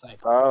than the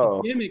disciple.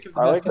 Oh, the gimmick of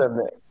the I Best like Kept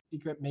that.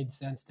 Secret made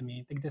sense to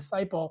me. The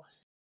disciple,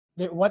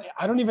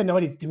 I don't even know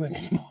what he's doing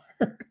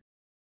anymore.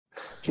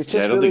 He's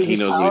just I don't think he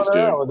knows what he's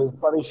doing with his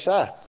buddy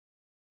Seth.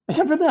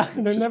 Yeah, but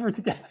they're never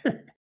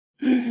together.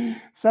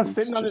 Seth's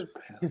sitting on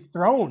his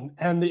throne,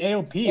 and the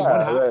AOP, one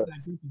half of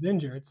that group is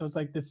injured. So it's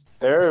like this.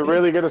 They're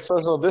really good at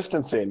social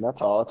distancing.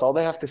 That's all. That's all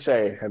they have to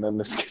say. And then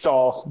this gets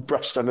all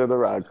brushed under the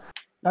rug.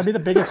 That'd be the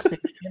biggest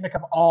gimmick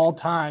of all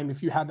time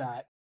if you had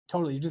that.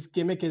 Totally. Your just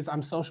gimmick is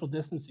I'm social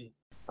distancing.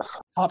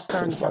 Top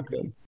star in the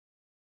company.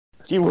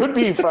 He would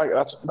be.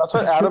 That's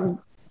what Adam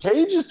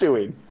Cage is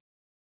doing.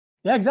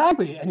 Yeah,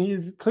 exactly. And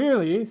he's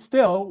clearly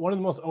still one of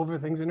the most over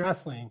things in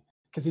wrestling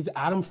because he's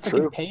Adam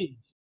freaking Page.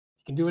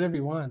 He can do whatever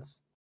he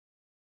wants.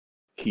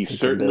 He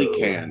certainly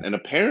can. And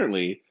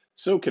apparently,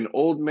 so can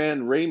old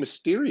man Rey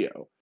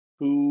Mysterio,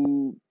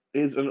 who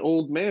is an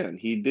old man.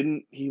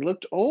 He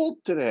looked old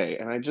today.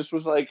 And I just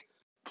was like,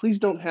 please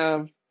don't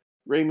have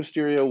Rey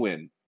Mysterio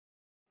win.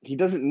 He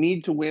doesn't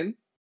need to win.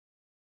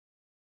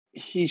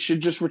 He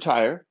should just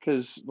retire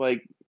because,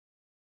 like,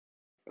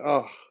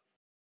 oh.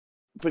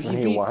 But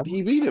he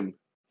beat him.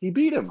 He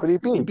beat him. What do you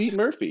beat? He beat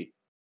Murphy.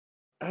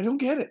 I don't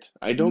get it.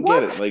 Get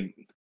it. Like,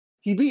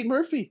 he beat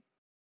Murphy.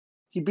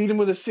 He beat him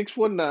with a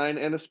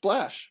 619 and a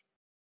splash.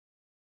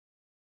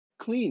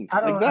 Clean.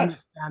 I don't like that.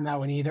 understand that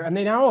one either. And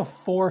they now have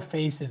 4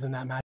 faces in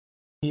that match.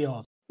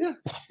 Heels. Yeah.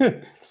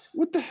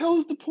 What the hell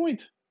is the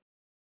point?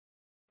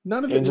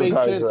 None of it Angel made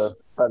Garza sense.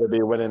 better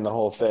be winning the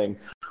whole thing.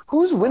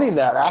 Who's winning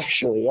that,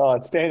 actually? Oh,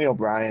 it's Daniel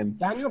Bryan.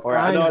 I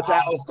know it's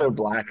Aleister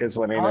Black is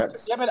winning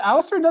it. Yeah, but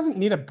Aleister doesn't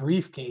need a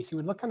briefcase. He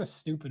would look kind of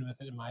stupid with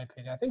it, in my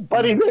opinion. I think.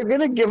 Buddy, they're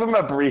going to give him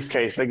a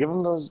briefcase. They give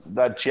him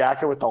that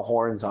jacket with the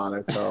horns on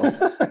it.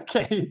 So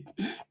okay,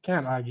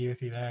 can't argue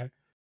with you there.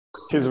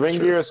 His ring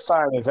gear is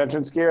fine. His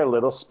entrance gear, a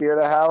little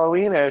Spirit of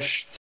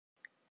Halloween-ish.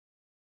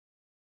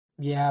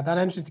 Yeah, that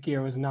entrance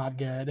gear was not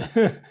good.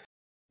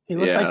 He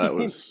looked like he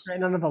came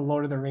straight out of a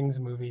Lord of the Rings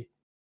movie.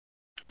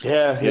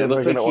 Yeah, it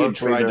looked like he had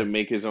tried to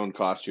make his own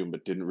costume,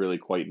 but didn't really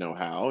quite know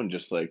how, and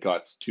just like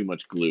got too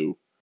much glue,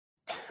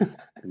 and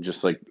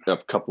just like a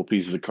couple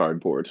pieces of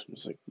cardboard. It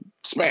was like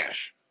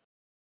smash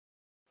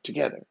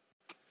together.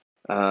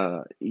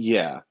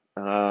 Yeah.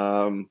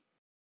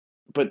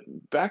 But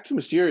back to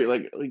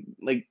Mysterio,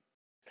 like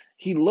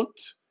he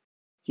looked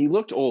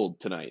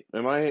old tonight.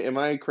 Am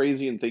I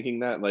crazy in thinking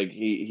that? Like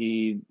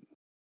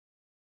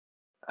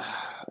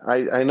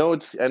I know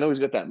he's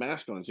got that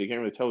mask on, so you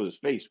can't really tell his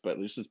face, but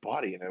just his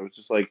body. And I was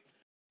just like,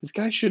 this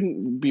guy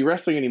shouldn't be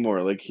wrestling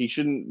anymore. Like, he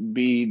shouldn't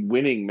be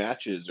winning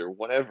matches or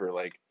whatever.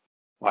 Like,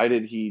 why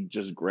did he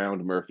just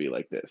ground Murphy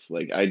like this?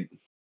 Like, I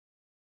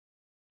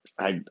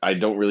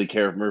don't really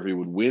care if Murphy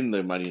would win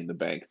the Money in the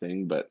Bank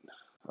thing, but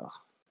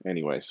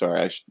anyway,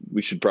 sorry.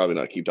 We should probably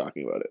not keep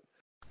talking about it.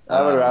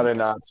 I would rather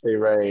not see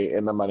Ray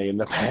in the Money in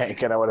the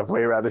Bank, and I would have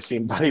way rather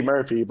seen Buddy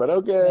Murphy, but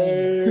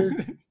okay.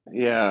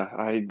 Yeah,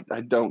 I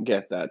don't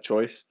get that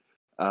choice.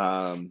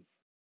 Anyway,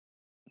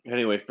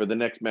 for the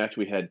next match,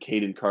 we had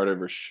Kayden Carter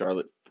versus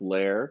Charlotte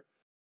Flair.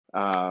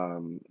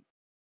 Yeah,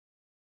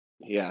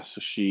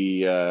 so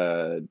she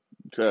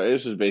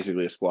this was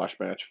basically a squash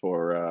match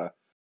for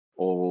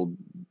old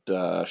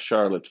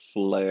Charlotte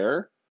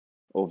Flair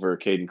over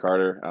Kayden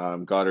Carter.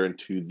 Got her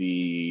into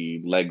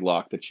the leg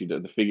lock that she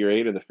did, the figure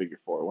 8 or the figure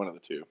 4, one of the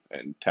two,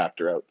 and tapped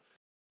her out.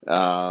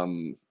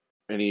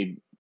 Any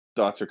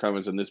thoughts or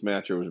comments on this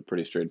match, or was it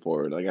pretty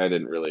straightforward? Like, I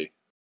didn't really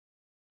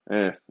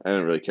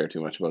care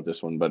too much about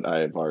this one, but I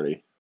have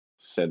already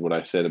said what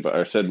I said about,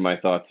 or said my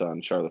thoughts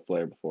on Charlotte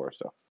Flair before.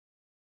 So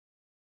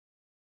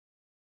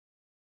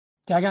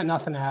yeah, I got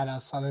nothing to add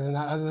else other than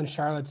that. Other than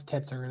Charlotte's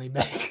tits are really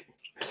big.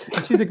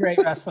 She's a great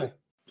wrestler.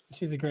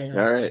 She's a great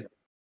wrestler. All right,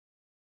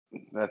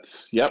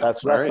 that's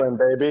wrestling,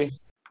 right. baby.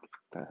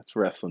 That's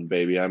wrestling,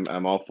 baby.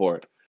 I'm all for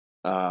it.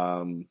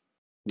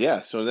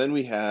 Yeah. So then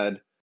we had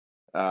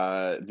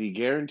the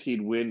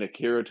guaranteed win,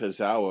 Akira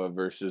Tozawa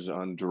versus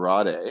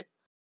Andrade.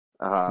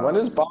 When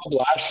does Bob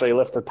Lashley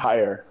lift a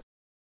tire?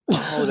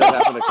 Oh, that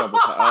happened a couple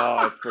times. Oh,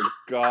 I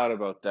forgot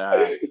about that.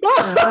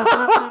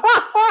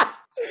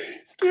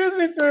 Excuse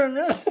me for a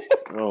minute.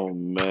 Oh,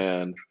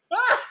 man.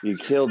 You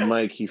killed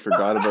Mike. He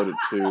forgot about it,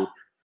 too.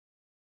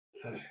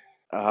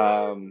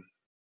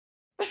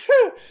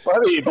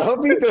 Buddy,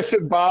 don't beat this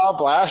at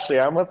Bob Lashley.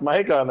 I'm with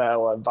Mike on that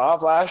one.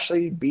 Bob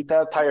Lashley beat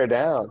that tire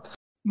down.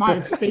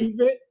 My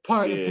favorite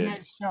part of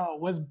tonight's show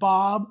was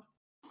Bob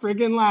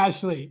friggin'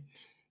 Lashley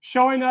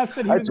showing us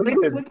that he was going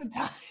to flip a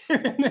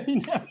tire, and then he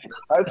never.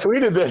 I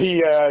tweeted that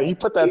he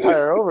put that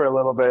tire over a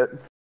little bit.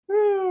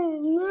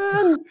 Oh,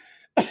 man.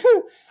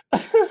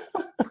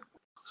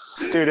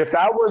 Dude, if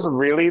that was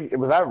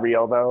that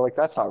real though? Like,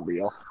 that's not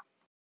real.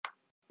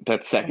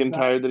 That second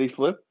tire that he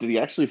flipped? Did he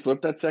actually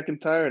flip that second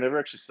tire? I never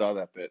actually saw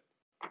that bit.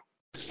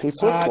 He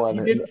flipped one.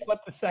 He didn't flip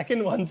the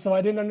second one, so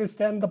I didn't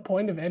understand the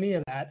point of any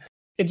of that.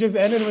 It just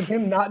ended with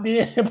him not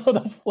being able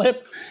to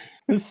flip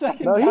the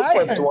second tire. No, he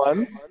flipped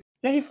one.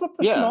 Yeah, he flipped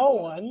a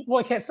small one.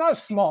 Well, it's not a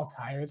small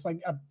tire. It's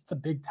like it's a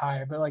big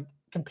tire, but like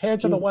compared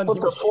to the one he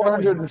flipped a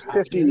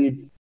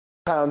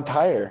 450-pound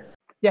tire.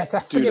 Yeah, it's a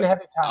freaking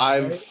heavy tire.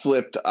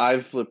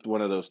 I've flipped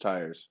one of those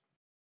tires.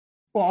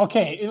 Well,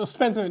 okay, it was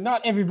Spencer.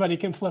 Not everybody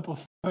can flip a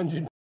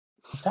 400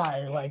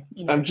 tire, like,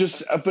 you know. I'm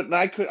just, but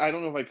I could. I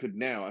don't know if I could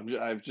now. I'm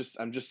just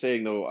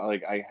saying though.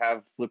 Like, I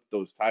have flipped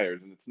those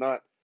tires, and it's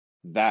not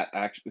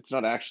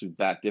actually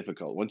that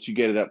difficult. Once you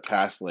get it up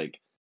past like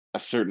a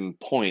certain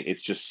point,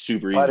 it's just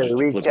super easy. Buddy, just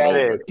to we flip get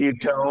it. You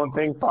don't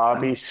think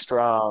Bobby's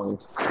strong?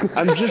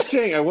 I'm just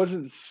saying, I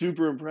wasn't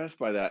super impressed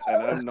by that,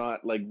 and I'm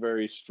not like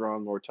very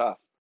strong or tough.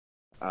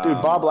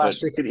 Dude, Bob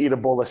Lashley could eat a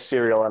bowl of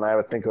cereal, and I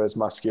would think it was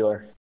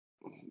muscular.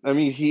 I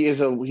mean,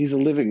 he's a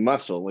living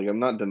muscle. Like, I'm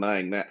not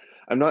denying that.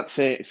 I'm not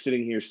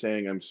sitting here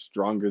saying I'm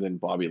stronger than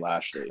Bobby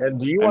Lashley. And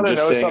do you I'm want to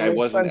just know saying I something,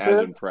 wasn't Spencer?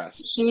 as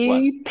impressed.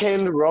 He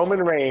pinned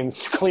Roman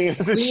Reigns clean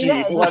as a Clean sheet.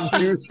 as a 1,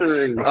 2, sheet.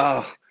 3.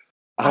 Oh,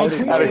 I how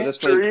did agree. At that's like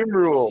Extreme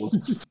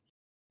Rules.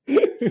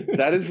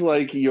 that is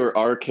like your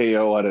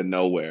RKO out of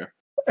nowhere.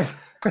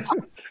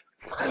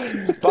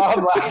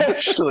 Bob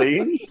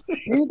Lashley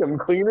beat him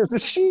clean as a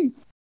sheet.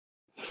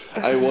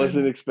 I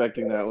wasn't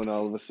expecting that one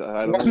all of a sudden.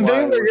 I don't One know day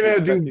why I they're was gonna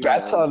do expecting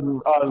bets that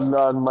one.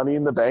 on Money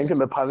in the Bank, and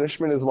the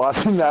punishment is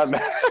watching that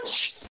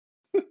match.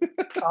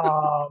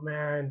 Oh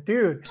man,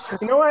 dude.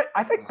 You know what?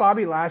 I think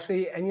Bobby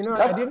Lashley, and you know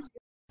what? I didn't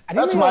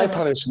That's my realize-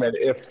 punishment.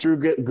 If Drew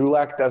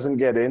Gulak doesn't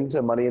get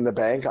into Money in the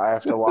Bank, I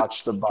have to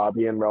watch the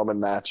Bobby and Roman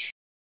match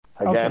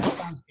again. Okay,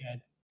 sounds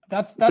good.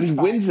 That's But he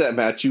fine. wins that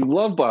match. You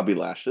love Bobby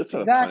Lashley. That's not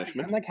a Exactly.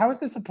 punishment. I'm like, how is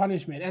this a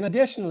punishment? And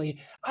additionally,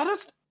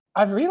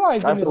 I've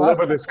realized I in have these to live last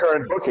with his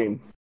current booking.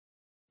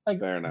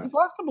 Fair enough. these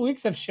last couple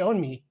weeks have shown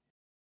me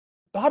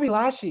Bobby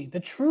Lashley, the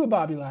true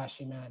Bobby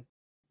Lashley, man.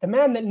 The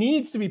man that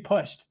needs to be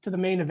pushed to the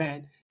main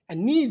event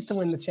and needs to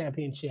win the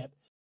championship.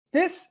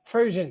 This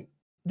version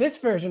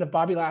of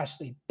Bobby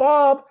Lashley,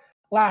 Bob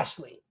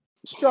Lashley,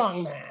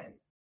 strong man,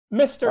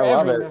 Mr. I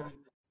love it. Everyman.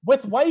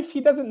 With wife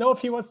he doesn't know if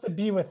he wants to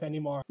be with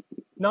anymore.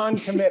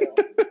 Non-committal.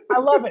 I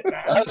love it,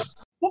 man.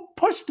 We'll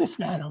push this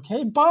man,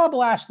 okay? Bob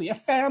Lashley, a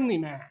family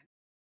man.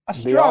 A The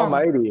strong,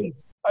 Almighty.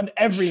 an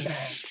everyman.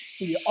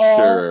 The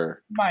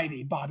Sure.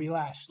 almighty Bobby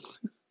Lashley.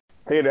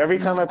 Dude, every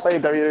time I play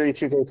WWE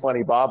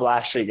 2K20, Bob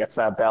Lashley gets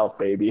that belt,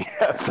 baby,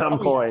 at some Oh,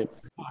 yeah. point.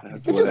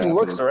 That's It what just happens.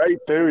 looks right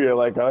through you,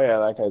 like, oh yeah,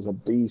 that guy's a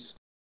beast.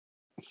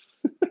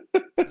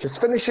 His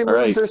finishing All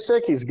moves right. are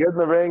sick. He's good in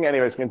the ring.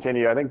 Anyways,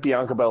 continue. I think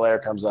Bianca Belair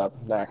comes up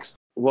next.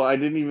 Well, I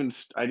didn't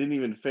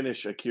even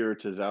finish Akira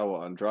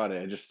Tozawa Andrade.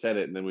 I just said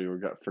it, and then we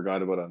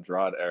forgot about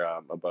Andrade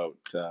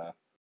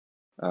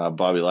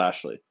Bobby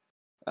Lashley.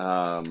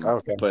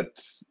 Okay.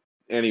 But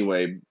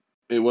anyway,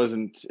 it was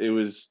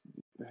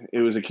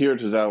Akira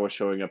Tozawa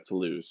showing up to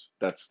lose.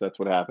 That's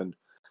what happened.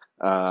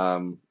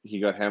 He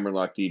got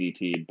hammerlock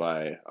DDT'd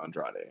by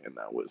Andrade, and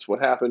that was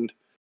what happened.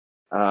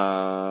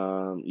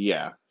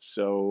 Yeah,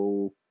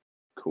 so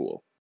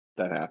cool.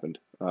 That happened.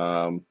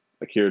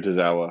 Akira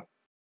Tozawa.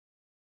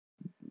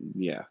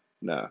 Yeah,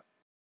 nah.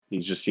 He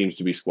just seems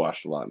to be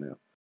squashed a lot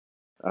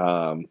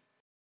now.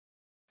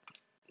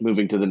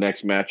 Moving to the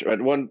next match.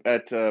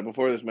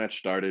 Before this match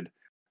started,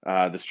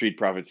 the Street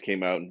Profits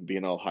came out and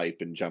being all hype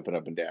and jumping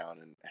up and down,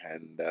 and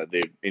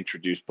they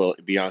introduced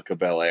Bianca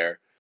Belair,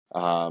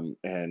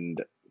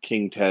 and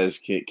King Tez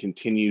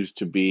continues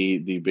to be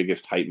the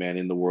biggest hype man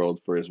in the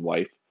world for his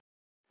wife.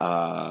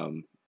 But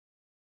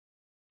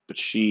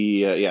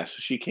she, so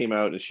she came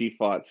out and she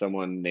fought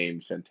someone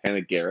named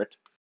Santana Garrett.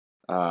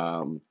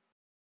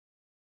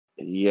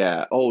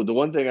 Yeah. Oh, the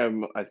one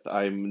thing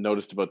I'm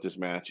noticed about this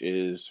match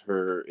is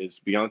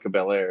Bianca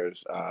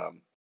Belair's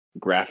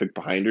graphic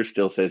behind her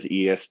still says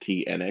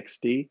EST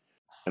NXT,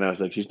 and I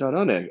was like, she's not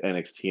on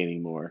NXT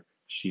anymore.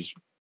 She's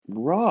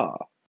Raw.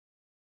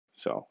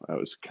 So I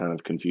was kind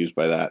of confused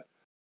by that.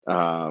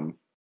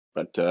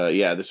 But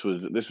yeah, this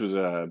was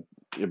a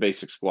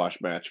basic squash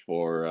match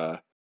for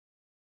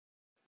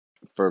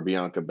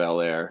Bianca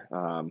Belair.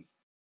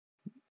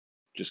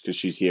 Just because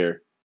she's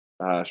here.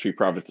 Street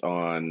Profits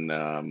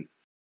on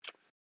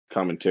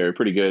commentary,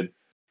 pretty good.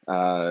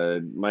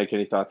 Mike,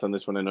 any thoughts on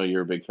this one? I know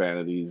you're a big fan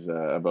of these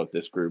about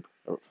this group.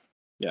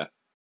 Yeah.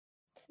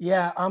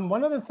 Yeah.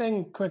 One other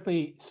thing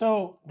quickly.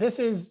 So this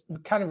is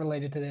kind of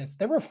related to this.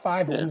 There were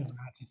 5 women's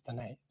matches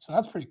tonight, so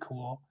that's pretty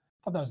cool. I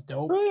thought that was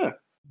dope. Oh yeah,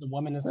 The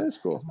woman is that's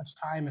cool. as much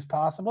time as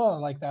possible. I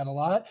like that a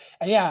lot.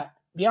 And yeah,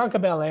 Bianca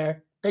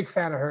Belair, big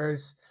fan of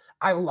hers.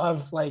 I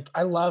love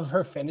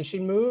her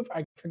finishing move.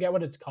 I forget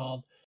what it's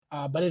called,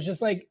 but it's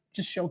just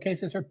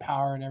showcases her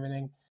power and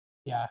everything.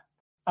 Yeah,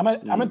 I'm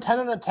a 10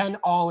 out of 10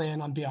 all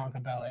in on Bianca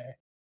Belair.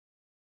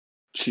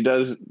 She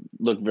does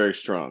look very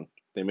strong.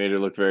 They made her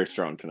look very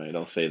strong tonight.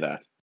 I'll say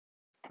that.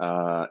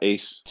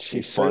 Ace, She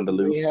Ace Fondaloo.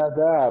 certainly has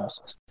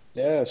abs.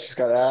 Yeah, she's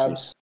got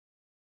abs.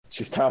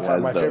 She's tough. She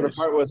has My favorite those.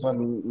 part was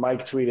when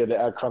Mike tweeted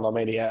at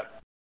Chronomania,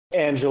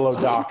 Angelo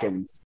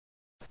Dawkins.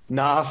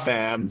 Nah,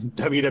 fam.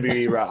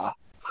 WWE Raw.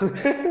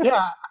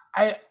 Yeah,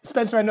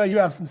 Spencer, I know you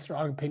have some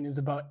strong opinions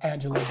about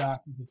Angelo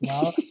Dawkins as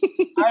well.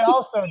 I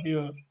also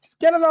do. Just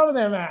get him out of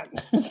there, man.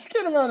 Just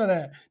get him out of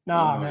there.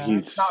 Nah, man.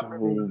 He's Not for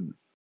me.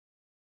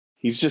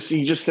 he just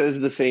says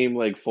the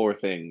same 4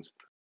 things,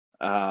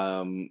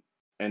 and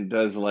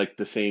does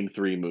the same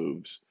 3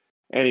 moves.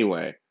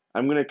 Anyway,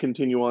 I'm gonna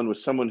continue on with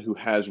someone who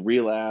has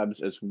real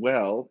abs as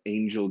well,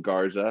 Angel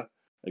Garza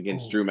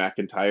against Drew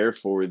McIntyre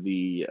for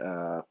the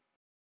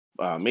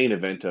main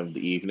event of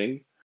the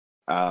evening.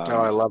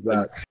 I love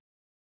that.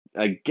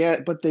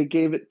 But they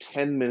gave it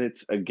 10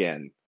 minutes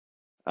again.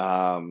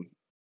 I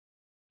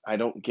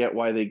don't get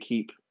why they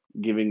keep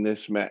giving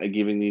these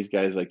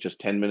guys just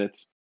 10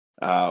 minutes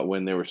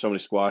when there were so many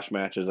squash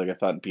matches. I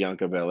thought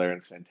Bianca Belair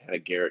and Santana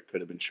Garrett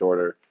could have been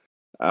shorter,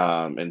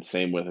 and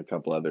same with a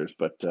couple others.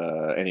 But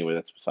anyway,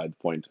 that's beside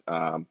the point.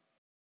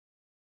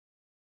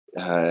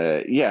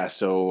 Yeah,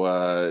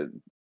 so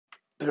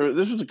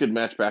This was a good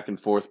match back and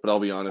forth, but I'll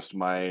be honest,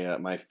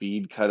 my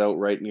feed cut out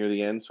right near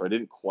the end, so I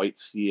didn't quite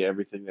see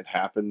everything that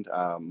happened.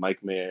 Mike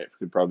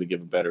could probably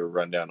give a better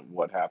rundown of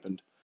what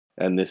happened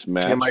and this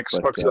match. Yeah, Mike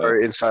spoke to our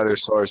insider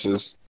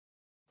sources.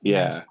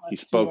 Yeah, he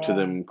spoke to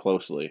them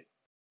closely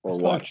or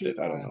watched it.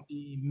 I don't know.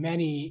 The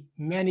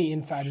many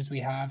insiders we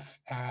have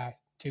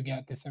to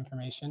get this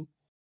information,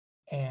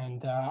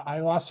 and I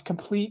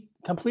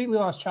completely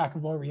lost track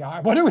of where we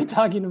are. What are we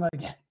talking about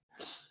again?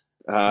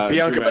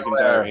 Bianca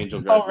Belair,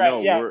 Angel Garza. Oh, right,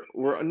 no, yes.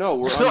 we're on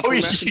Drew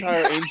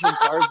McIntyre, Angel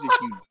Garza.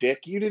 You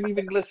dick! You didn't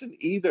even listen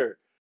either.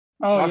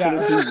 Talking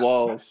into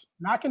walls.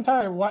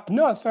 McIntyre. What?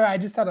 No, sorry. I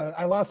just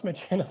I lost my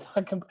train of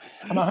thought.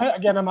 I'm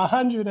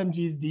 100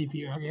 mgs deep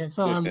here. Okay,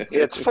 so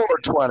it's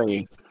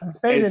 420. I'm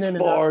fading it's in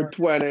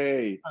 420.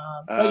 Yes.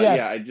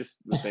 Yeah, I just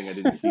was saying I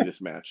didn't see this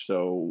match,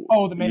 so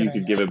the main you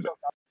could give it.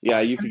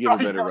 Yeah, you could give a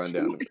better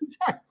rundown.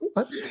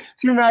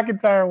 Drew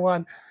McIntyre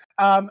won.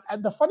 And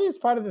the funniest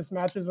part of this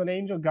match was when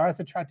Angel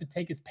Garza tried to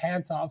take his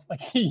pants off,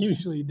 like he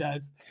usually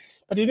does,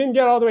 but he didn't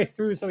get all the way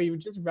through, so he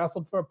just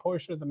wrestled for a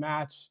portion of the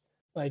match,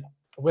 like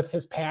with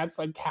his pants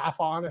like half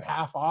on and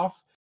half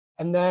off.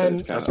 And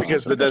then that's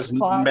because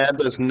man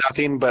does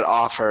nothing but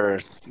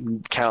offer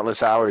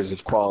countless hours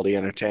of quality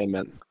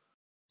entertainment.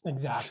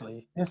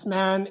 Exactly. This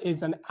man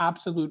is an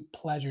absolute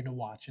pleasure to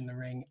watch in the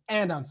ring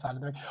and outside of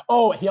the ring.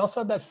 Oh, he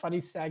also had that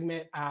funny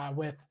segment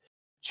with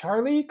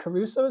Charlie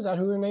Caruso. Is that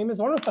who her name is?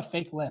 The one with the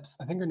fake lips.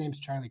 I think her name's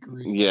Charlie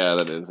Caruso. Yeah,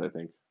 that is, I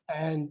think.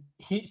 And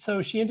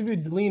she interviewed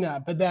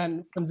Zelina, but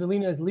then when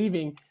Zelina is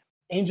leaving,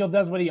 Angel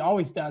does what he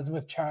always does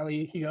with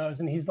Charlie. He goes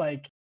and he's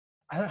like,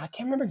 I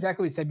can't remember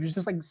exactly what he said, but he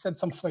just like said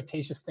some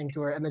flirtatious thing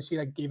to her, and then she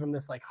like gave him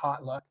this like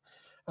hot look.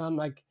 And I'm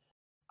like,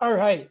 all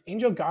right,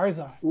 Angel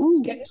Garza,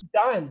 get it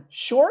done.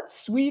 Short,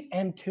 sweet,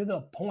 and to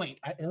the point.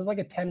 It was like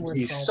a 10-word.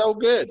 He's so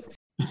good.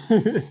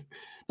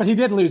 But he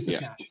did lose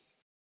this match.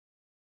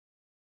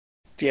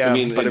 Yeah,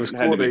 but it was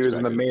cool that he was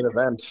in the main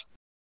event.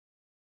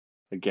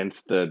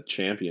 Against the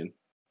champion.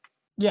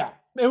 Yeah,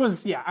 it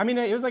was. Yeah, I mean,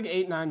 it was like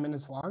 8-9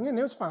 minutes long, and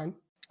it was fine.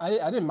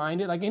 I didn't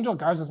mind it. Like, Angel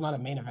Garza's not a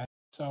main event,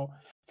 so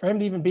for him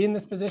to even be in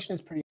this position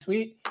is pretty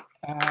sweet.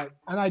 And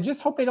I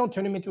just hope they don't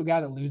turn him into a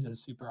guy that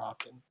loses super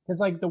often.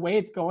 Because, like, the way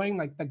it's going,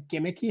 like, the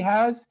gimmick he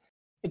has,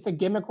 it's a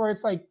gimmick where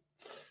it's like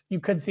you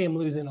could see him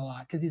losing a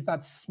lot because he's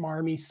that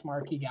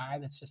smarky guy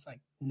that's just,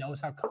 like,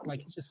 knows how, like,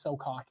 he's just so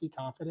cocky,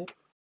 confident.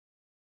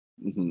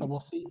 Mm-hmm. But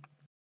we'll see.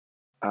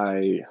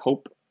 I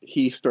hope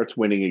he starts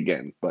winning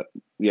again. But,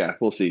 yeah,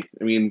 we'll see.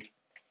 I mean,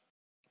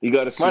 you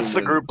got to once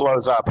the group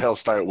blows up, he'll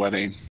start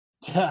winning.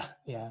 Yeah,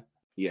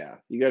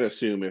 you got to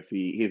assume if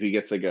he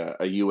gets like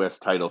a U.S.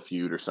 title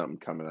feud or something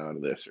coming out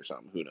of this or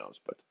something, who knows?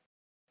 But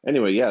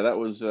anyway, yeah, that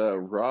was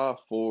Raw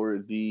for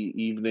the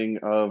evening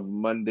of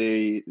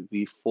Monday,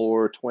 the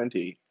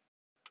 4/20.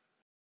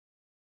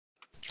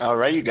 All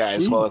right, you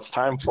guys. Well, it's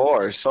time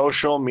for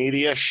social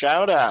media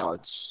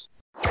shout-outs.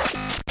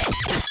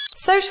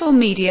 Social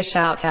media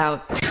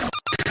shout-outs.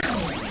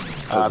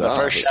 The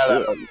first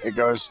shout-out, it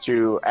goes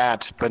to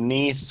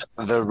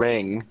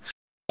 @BeneathTheRing,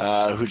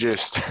 who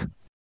just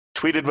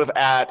tweeted with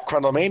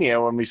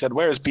 @Crundlemania when we said,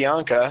 "Where's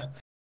Bianca?"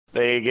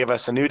 They gave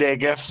us a New Day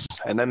gift,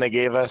 and then they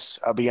gave us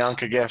a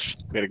Bianca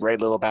gift. We had a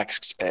great little back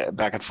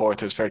and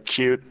forth. It was very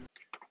cute.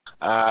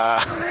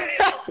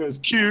 It was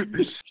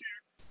cute.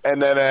 And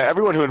then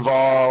everyone who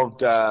involved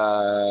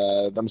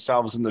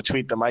themselves in the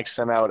tweet that Mike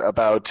sent out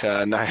about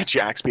Nia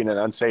Jax being an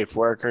unsafe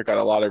worker got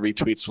a lot of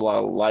retweets, a lot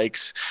of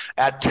likes.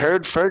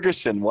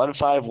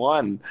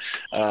 @TurdFerguson151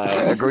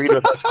 agreed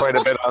with us quite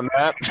a bit on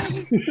that.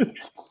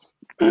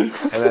 And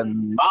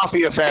then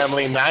Mafia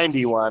Family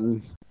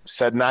 91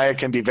 said Nia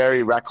can be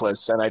very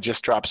reckless, and I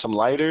just dropped some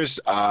lighters.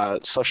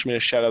 Social media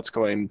shoutouts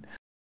going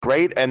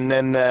great. And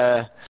then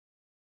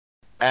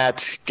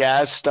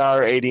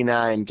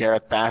 @GazStar89,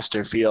 Gareth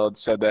Basterfield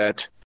said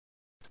that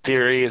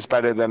Theory is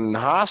better than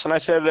Haas, and I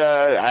said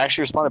I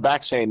actually responded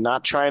back saying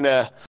not trying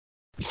to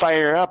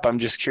fire up. I'm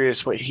just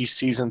curious what he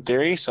sees in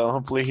Theory, so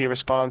hopefully he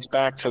responds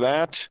back to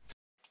that.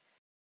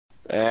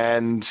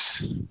 And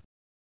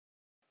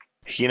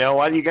you know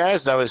what, you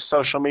guys? That was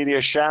social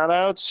media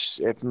shout-outs.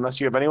 Unless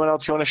you have anyone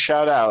else you want to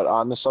shout out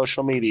on the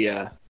social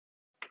media.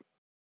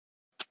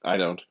 I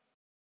don't.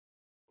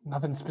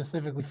 Nothing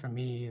specifically for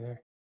me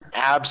either.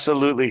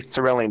 Absolutely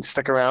thrilling.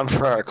 Stick around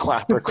for our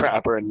clapper,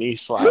 crapper, and knee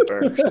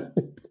slapper.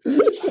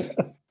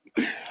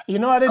 You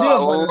know what it is.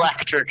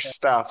 Electric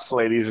stuff,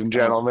 ladies and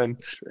gentlemen.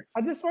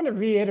 I just want to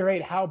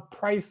reiterate how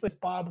priceless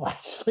Bob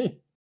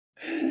Lashley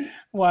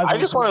was. I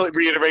just want to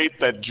reiterate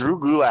that Drew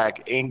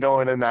Gulak ain't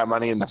going in that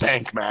Money in the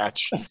Bank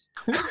match.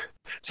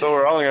 So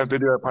we're all going to have to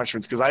do our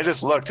punishments, because I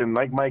just looked, and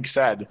like Mike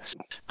said,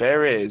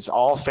 there is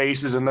all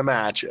faces in the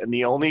match, and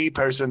the only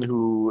person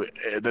who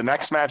the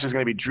next match is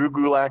going to be Drew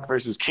Gulak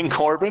versus King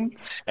Corbin,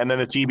 and then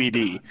a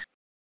TBD.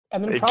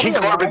 And then King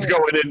Corbin's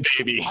going in,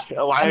 baby.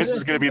 Elias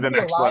is going to be the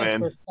next one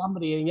in.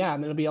 Somebody, and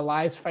then it'll be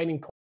Elias fighting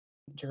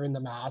Corbin during the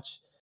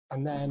match,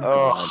 and then.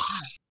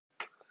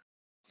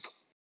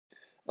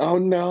 Oh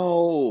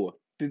no!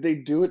 Did they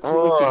do it to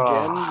us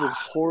again with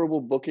horrible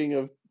booking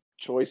of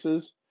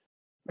choices?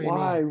 What do you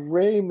Why mean?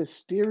 Rey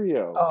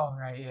Mysterio? Oh,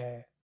 right,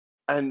 yeah.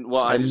 And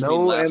well, I And just no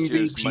mean last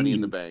year's MVP. Money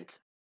in the Bank.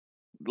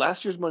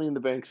 Last year's Money in the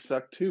Bank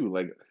sucked too.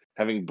 Like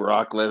having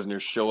Brock Lesnar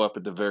show up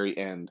at the very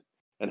end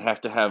and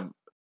have to have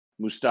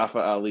Mustafa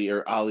Ali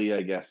or Ali,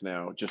 I guess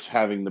now, just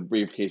having the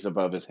briefcase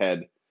above his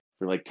head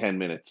for like 10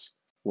 minutes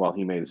while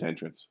he made his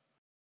entrance.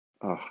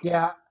 Oh,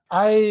 Yeah,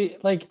 I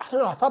don't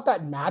know. I thought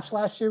that match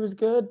last year was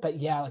good, but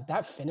yeah, like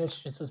that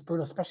finish just was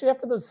brutal, especially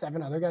after those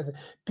 7 other guys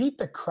beat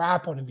the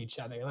crap out of each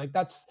other. Like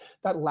that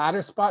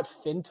ladder spot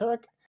Finn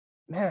took,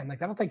 man, like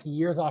that'll take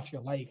years off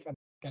your life. And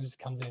that guy just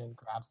comes in and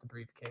grabs the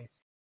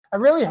briefcase. I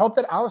really hope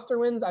that Alistair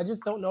wins. I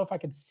just don't know if I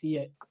could see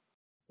it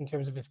in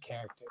terms of his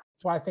character.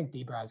 That's why I think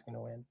D-Bra is going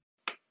to win.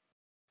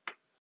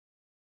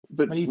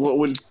 but What do you what think?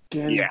 would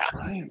Dan Yeah.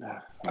 Bryan?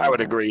 I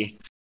would agree.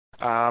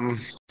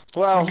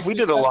 Well, we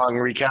did a long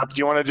recap. Do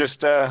you want to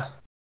just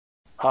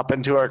hop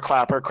into our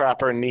clapper,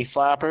 crapper, and knee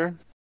slapper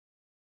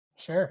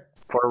Sure.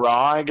 for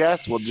Raw? I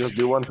guess we'll just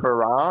do one for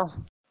Raw.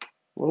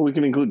 Well, we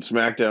can include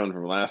SmackDown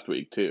from last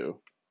week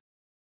too.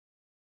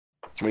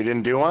 We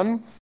didn't do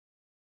one.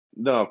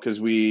 No, because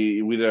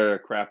we did a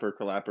crapper,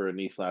 clapper, and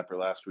knee slapper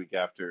last week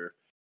after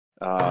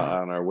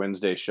on our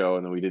Wednesday show,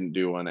 and then we didn't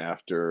do one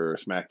after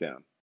SmackDown.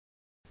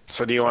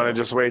 So do you want to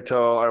just wait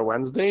till our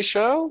Wednesday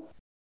show?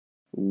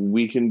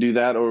 We can do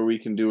that, or we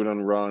can do it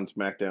on Raw and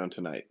SmackDown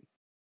tonight.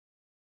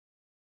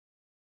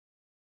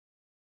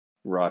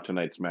 Raw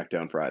tonight,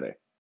 SmackDown Friday.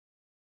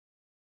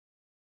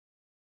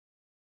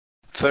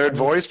 Third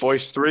voice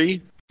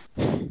 3.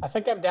 I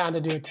think I'm down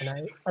to do it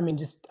tonight. I mean,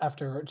 just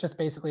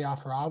basically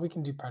off Raw, we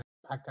can do part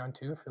of SmackDown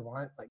too if we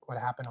want. Like what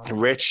happened on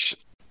Rich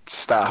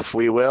stuff.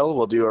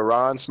 We'll do a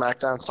Raw and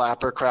SmackDown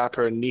clapper,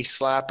 crapper, and knee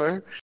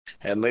slapper.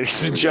 And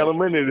ladies and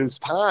gentlemen, it is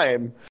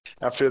time.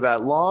 After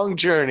that long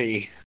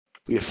journey,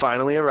 we have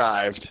finally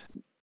arrived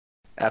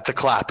at the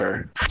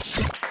clapper.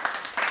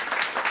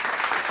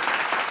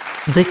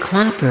 The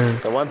clapper.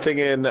 The one thing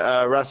in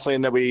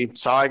wrestling that we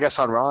saw, I guess,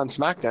 on Raw and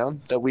SmackDown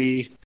that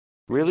we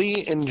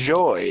really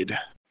enjoyed.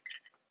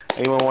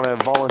 Anyone want to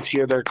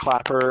volunteer their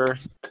clapper?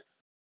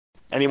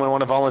 Anyone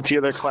want to volunteer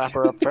their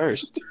clapper up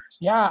first?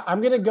 Yeah, I'm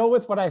going to go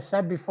with what I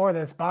said before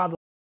this, Bob.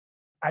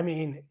 I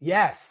mean,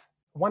 yes,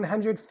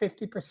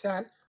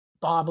 150%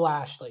 Bob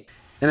Lashley.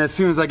 And as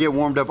soon as I get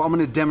warmed up, I'm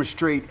going to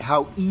demonstrate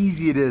how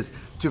easy it is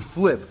to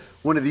flip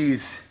one of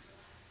these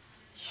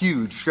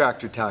huge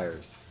tractor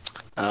tires.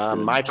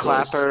 My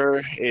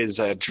clapper is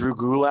Drew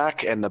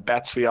Gulak and the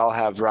bets we all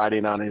have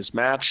riding on his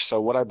match. So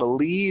what I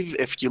believe,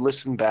 if you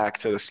listen back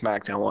to the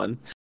SmackDown one,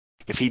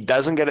 if he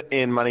doesn't get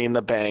in Money in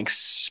the Bank,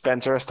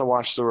 Spencer has to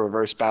watch the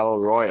Reverse Battle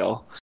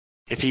Royal.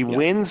 If he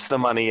wins the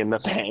Money in the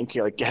Bank,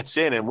 like gets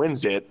in and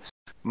wins it,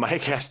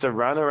 Mike has to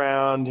run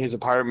around his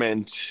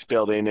apartment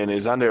building in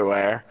his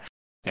underwear.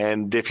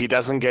 And if he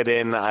doesn't get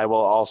in, I will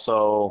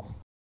also...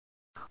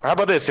 Or how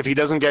about this? If he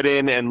doesn't get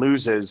in and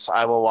loses,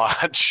 I will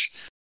watch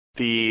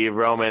the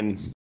Roman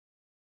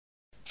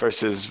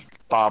versus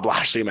Bob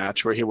Lashley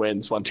match where he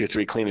wins 1, 2,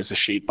 3, clean as a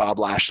sheet. Bob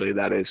Lashley,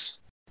 that is.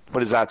 What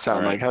does that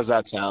sound like? How's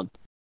that sound?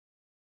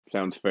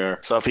 Sounds fair.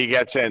 So if he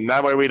gets in,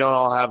 that way we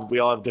all have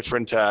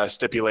different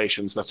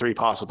stipulations, the 3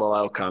 possible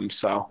outcomes.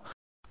 So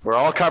we're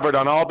all covered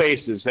on all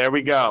bases. There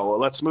we go. Well,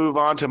 let's move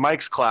on to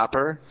Mike's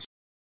clapper.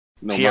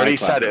 No, he already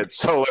said it,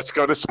 so let's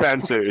go to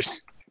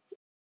Spencer's.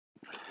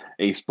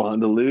 Ace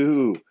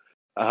Bondaloo.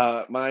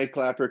 My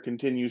clapper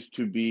continues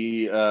to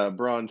be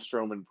Braun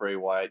Strowman, Bray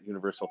Wyatt,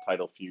 Universal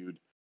Title feud.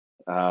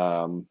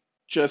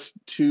 Just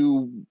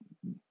two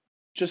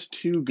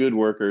good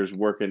workers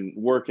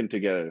working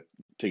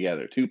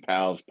together. 2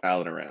 pals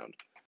palling around.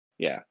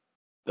 Yeah,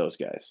 those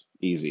guys.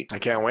 Easy. I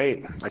can't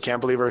wait. I can't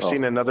believe we're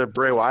seeing another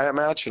Bray Wyatt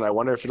match, and I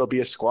wonder if it'll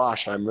be a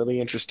squash. I'm really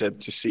interested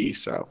to see.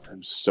 So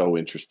I'm so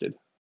interested.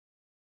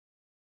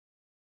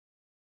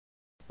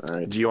 All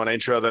right. Do you want to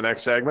intro the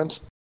next segment?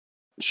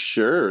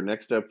 Sure.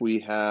 Next up, we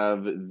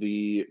have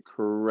the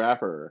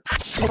crapper.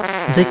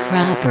 The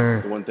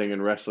crapper. The one thing in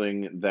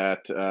wrestling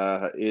that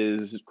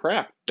is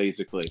crap,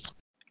 basically.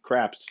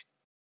 Craps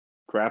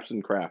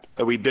and crap.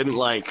 That we didn't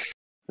like.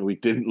 And we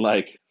didn't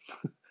like.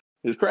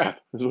 It's crap.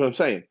 Is what I'm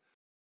saying.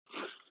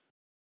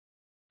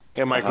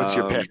 Hey, Mike, what's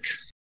your pick?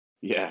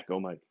 Yeah,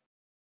 go, Mike.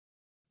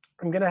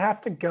 I'm going to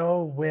have to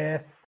go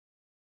with,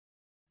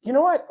 you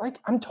know what? Like,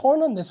 I'm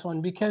torn on this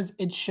one because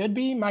it should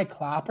be my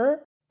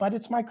clapper, but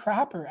it's my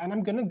crapper. And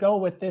I'm going to go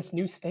with this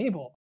new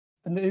stable.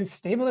 This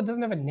stable that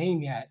doesn't have a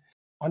name yet.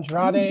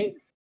 Andrade,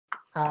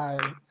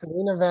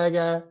 Selena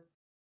Vega,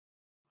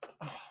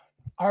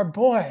 our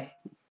boy,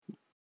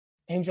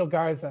 Angel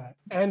Garza,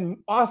 and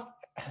Austin.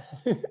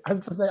 I was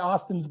supposed to say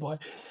Austin's boy.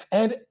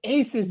 And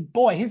Ace's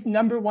boy, his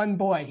number 1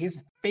 boy,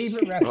 his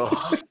favorite wrestler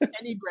on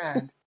any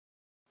brand.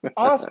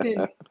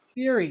 Austin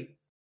Theory.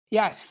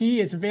 Yes,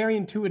 he is very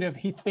intuitive.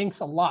 He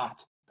thinks a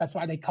lot. That's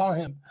why they call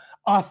him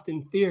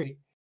Austin Theory.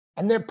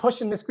 And they're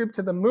pushing this group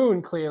to the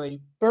moon, clearly,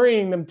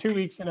 burying them 2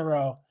 weeks in a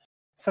row.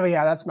 So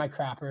yeah, that's my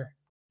crapper.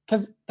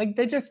 Because like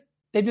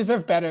they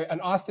deserve better. And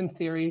Austin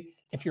Theory,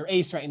 if you're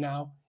Ace right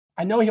now,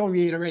 I know he'll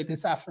reiterate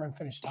this after I'm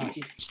finished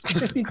talking. You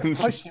just need to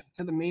push him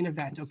to the main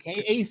event,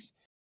 okay? Ace,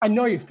 I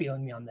know you're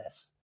feeling me on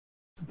this.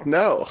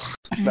 No,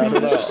 not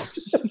at all.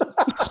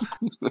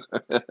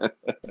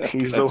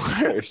 He's the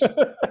worst.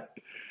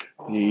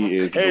 He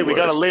is. Hey, the we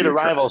got a worst. late You're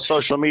arrival correct.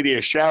 social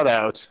media shout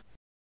out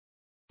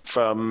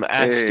from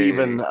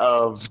Steven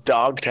of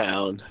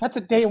Dogtown. That's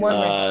a day one.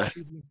 Uh,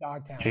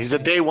 Dogtown. He's a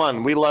day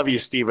one. We love you,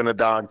 Steven of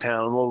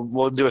Dogtown.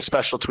 We'll do a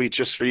special tweet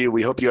just for you.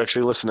 We hope you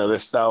actually listen to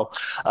this, though.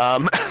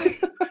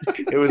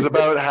 It was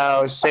about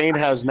how Sane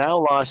has now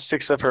lost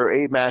 6 of her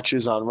 8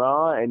 matches on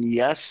Raw, and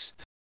yes,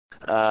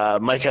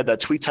 Mike had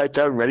that tweet typed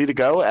out and ready to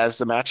go as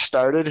the match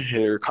started.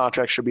 Her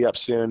contract should be up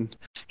soon,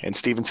 and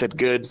Steven said,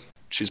 "Good.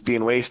 She's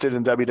being wasted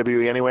in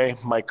WWE anyway."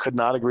 Mike could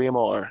not agree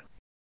more.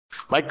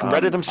 Mike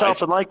read it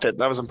himself and liked it.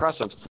 That was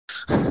impressive.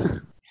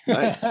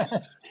 Nice.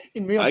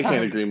 In real I time.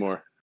 can't agree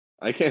more.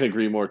 I can't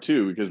agree more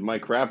too, because my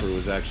crapper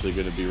was actually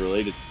going to be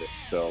related to this.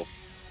 So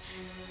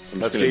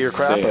Let's get your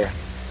crapper.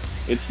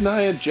 It's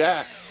Nia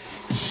Jax.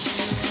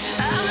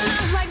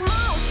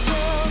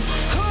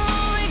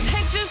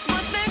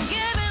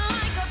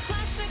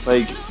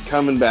 Like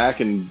coming back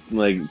and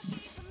like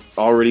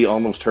already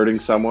almost hurting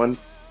someone.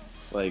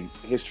 Like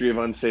history of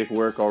unsafe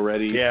work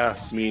already. Yeah.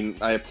 I mean,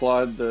 I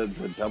applaud the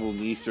double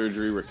knee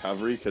surgery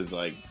recovery because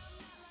like,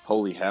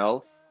 holy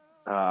hell.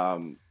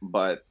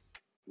 But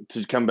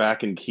to come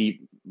back and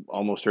keep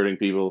almost hurting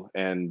people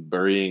and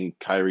burying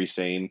Kairi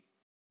Sane,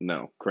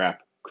 no,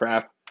 crap.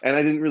 And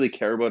I didn't really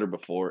care about her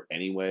before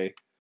anyway.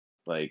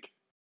 Like,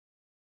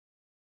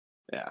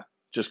 yeah,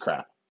 just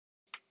crap.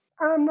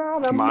 I'm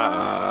not a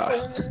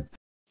monster.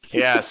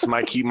 Yes,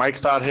 Mike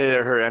thought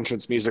her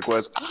entrance music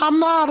was "I'm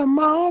not a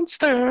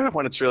monster"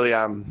 when it's really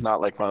 "I'm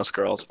not like most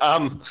girls."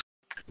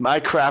 My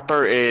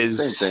crapper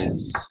is Same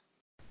thing.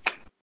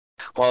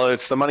 Well,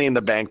 it's the Money in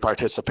the Bank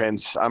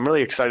participants. I'm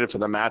really excited for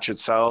the match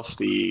itself,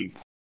 the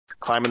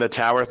climbing the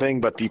tower thing,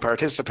 but the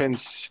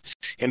participants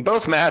in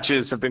both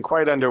matches have been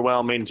quite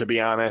underwhelming, to be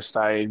honest.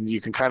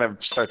 You can kind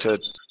of start to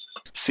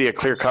see a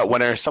clear-cut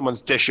winner.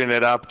 Someone's dishing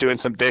it up, doing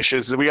some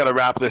dishes. We got to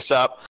wrap this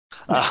up.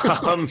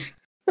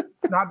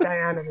 It's not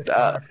Diana this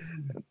time.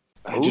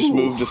 I just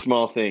moved a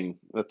small thing.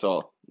 That's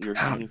all.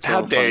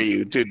 How dare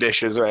you do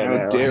dishes right How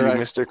now, dare I?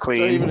 Mr. It's not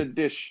Clean? even a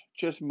dish.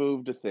 Just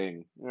moved a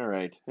thing. All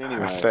right.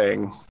 Anyway. A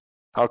thing.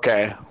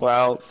 Okay,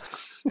 well,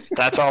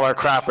 that's all our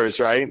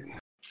crappers, right?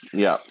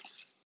 Yeah.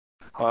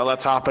 Well,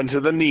 let's hop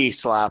into the knee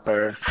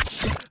slapper.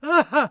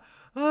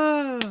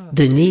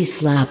 The knee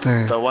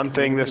slapper. The one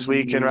thing this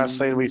week in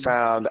wrestling we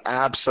found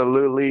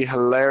absolutely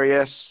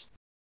hilarious.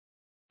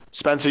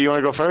 Spencer, you want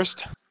to go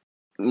first?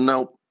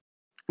 Nope.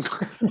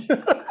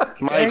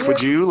 Mike,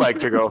 would you like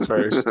to go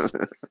first?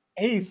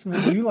 Ace,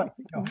 would you like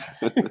to go?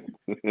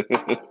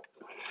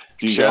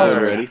 You Sure. got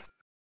it ready?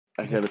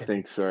 I Just gotta kidding.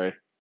 think. Sorry.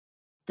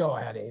 Go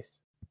ahead, Ace.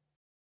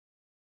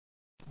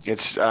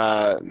 It's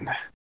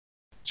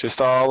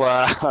just all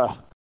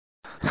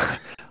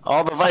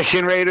all the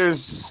Viking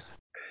Raiders.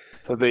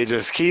 They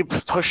just keep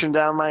pushing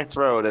down my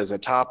throat as a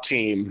top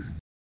team.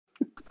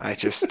 I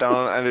just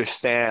don't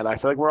understand. I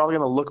feel like we're all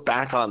gonna look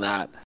back on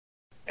that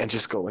and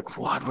just go like,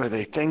 what were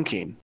they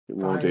thinking? It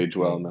won't age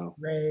well now.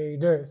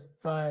 Raiders,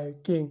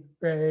 Viking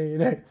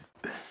Raiders.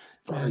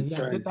 Man,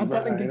 that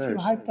doesn't get you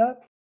hyped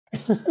up.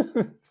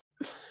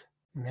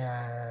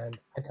 Man,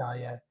 I tell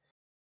you,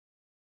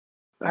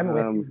 I'm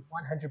with you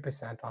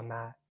 100% on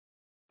that.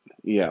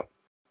 Yeah.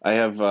 I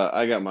have.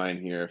 I got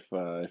mine here.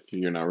 If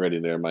you're not ready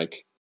there, Mike.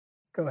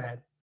 Go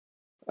ahead.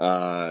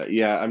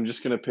 Yeah, I'm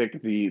just gonna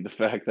pick the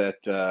fact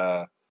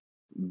that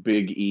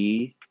Big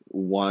E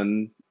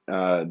won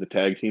the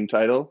tag team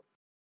title,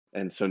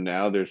 and so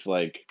now there's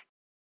like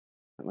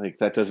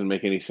that doesn't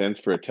make any sense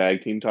for a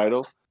tag team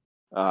title.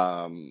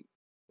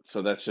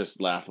 So that's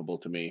just laughable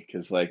to me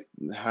because like,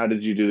 how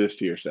did you do this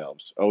to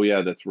yourselves? Oh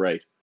yeah, that's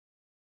right.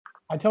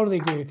 I totally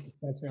agree with you,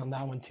 Spencer, on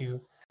that one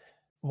too.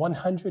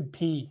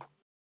 100p.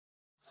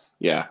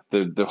 Yeah,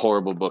 the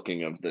horrible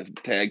booking of the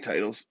tag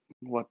titles.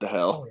 What the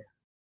hell? Oh, yeah.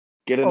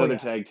 Get another yeah.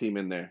 tag team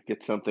in there.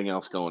 Get something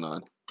else going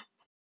on.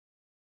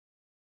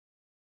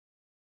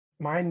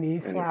 My knee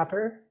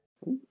slapper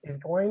is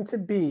going to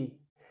be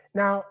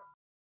now.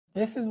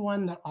 This is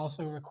one that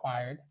also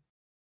required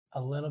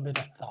a little bit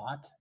of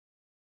thought,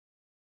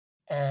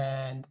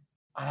 and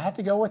I had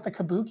to go with the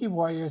Kabuki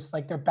Warriors,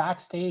 like their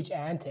backstage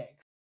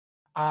antics.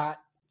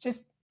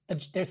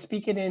 They're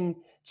speaking in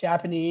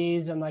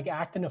Japanese and like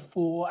acting a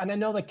fool. And I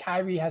know that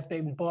Kairi has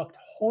been booked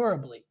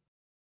horribly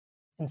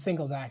in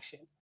singles action,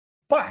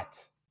 but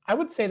I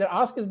would say that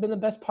Asuka's been the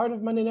best part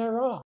of Monday Night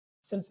Raw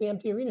since the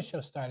Empty Arena show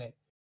started.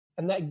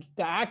 And that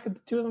the act that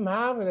the two of them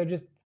have, where they're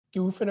just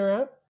goofing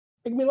around,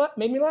 made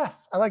me laugh.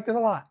 I liked it a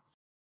lot.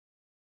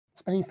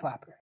 It's my knee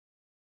slapper.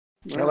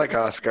 I like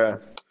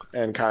Asuka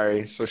and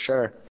Kairi, so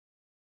sure.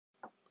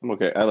 I'm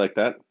okay. I like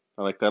that.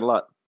 I like that a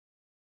lot.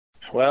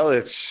 Well,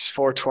 it's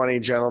 420,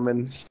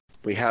 gentlemen.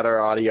 We had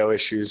our audio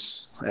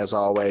issues, as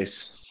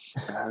always.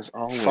 As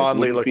always,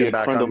 Fondly must be looking a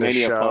back on this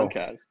Crundlemania show.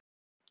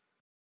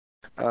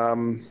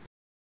 podcast.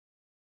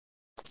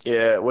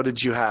 Yeah, what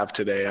did you have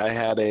today? I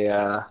had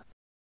a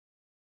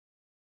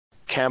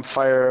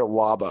campfire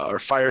waba, or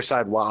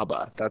fireside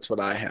waba. That's what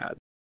I had.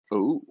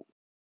 Oh,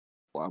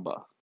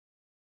 waba.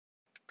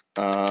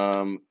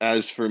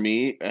 As for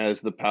me,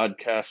 as the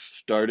podcast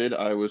started,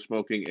 I was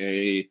smoking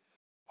a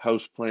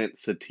houseplant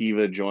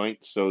sativa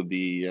joint. So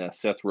the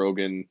Seth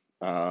Rogen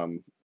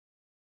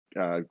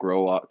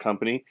grow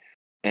company.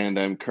 And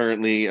I'm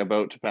currently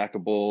about to pack a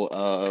bowl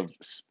of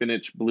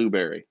spinach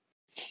blueberry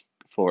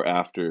for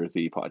after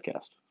the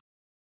podcast.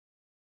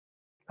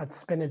 That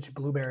spinach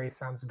blueberry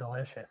sounds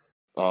delicious.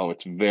 Oh,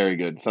 it's very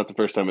good. It's not the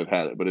first time I've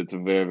had it, but it's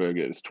very, very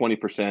good. It's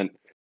 20%.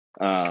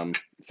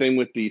 Same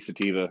with the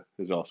sativa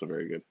is also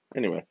very good.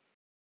 Anyway.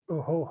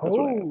 Oh, ho,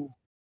 ho.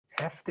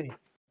 Hefty.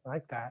 I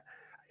like that.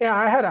 Yeah,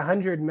 I had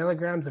 100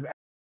 milligrams of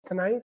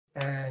tonight.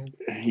 And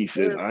he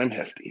says, I'm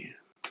hefty.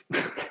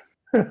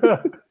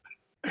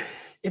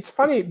 It's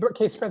funny.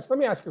 Okay, Spence, let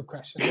me ask you a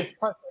question. This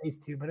applies to Ace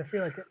too, but I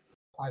feel like it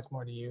applies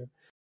more to you.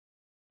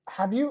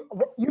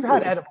 You've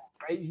had edibles,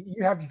 right?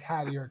 You've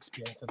had your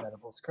experience with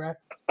edibles, correct?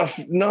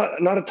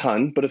 Not a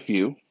ton, but a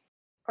few.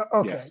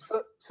 Okay. Yes.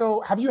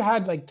 So have you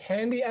had like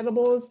candy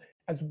edibles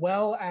as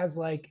well as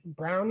like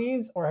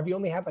brownies, or have you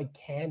only had like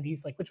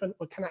candies? Like which one?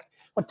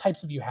 What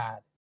types have you had?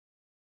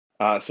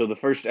 So the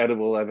first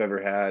edible I ever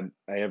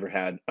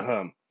had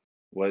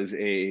was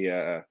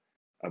a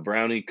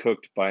brownie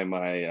cooked by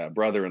my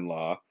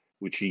brother-in-law,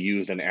 which he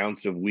used an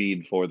ounce of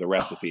weed for the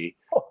recipe.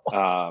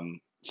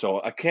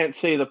 So I can't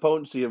say the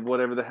potency of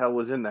whatever the hell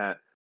was in that.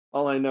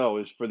 All I know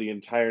is for the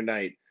entire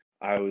night,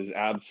 I was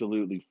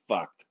absolutely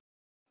fucked.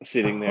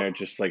 Sitting there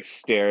just like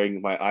staring.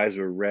 My eyes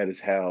were red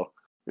as hell.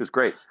 It was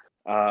great.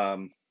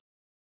 And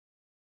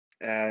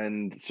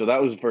so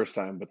that was the first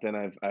time. But then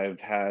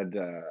I've had,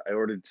 I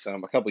ordered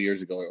some, a couple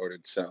years ago, I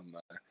ordered some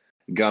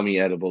gummy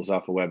edibles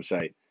off a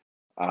website.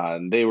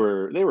 And they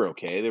were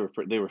okay.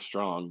 They were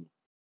strong,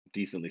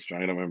 decently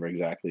strong. I don't remember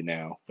exactly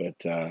now, but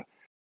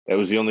that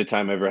was the only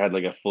time I ever had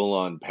like a full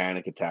on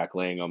panic attack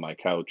laying on my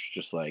couch,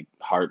 just like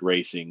heart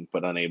racing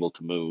but unable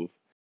to move.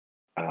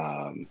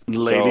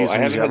 Ladies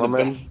and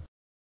gentlemen,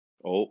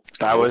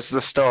 that was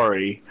the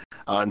story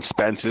on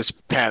Spence's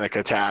panic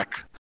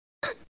attack.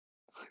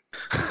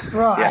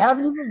 Bro, yeah, I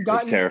haven't even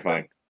gotten. It's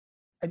terrifying.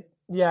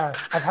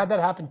 I've had that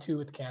happen too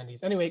with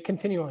candies. Anyway,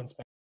 continue on,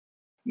 Spence.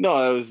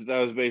 No, that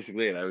was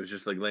basically it. I was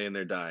just like laying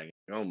there dying.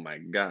 Oh my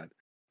god,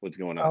 what's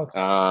going on?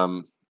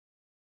 Okay.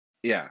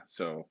 Yeah.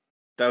 So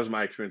that was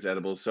my experience with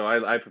edibles. So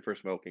I prefer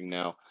smoking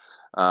now.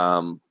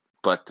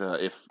 But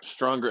if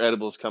stronger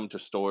edibles come to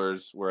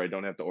stores where I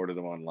don't have to order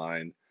them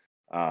online,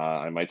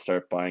 I might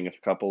start buying a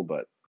couple.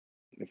 But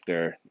if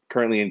they're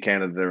currently in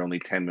Canada, they're only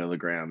 10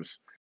 milligrams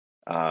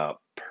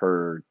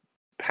per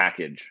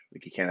package.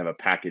 Like you can't have a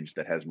package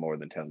that has more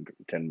than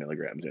 10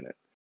 milligrams in it.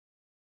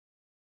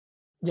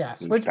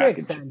 Yes, which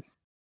makes sense.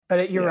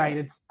 But you're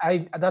right.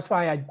 That's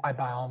why I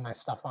buy all my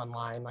stuff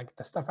online. Like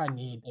the stuff I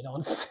need, they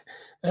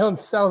don't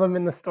sell them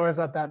in the stores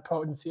at that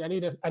potency. I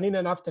need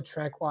enough to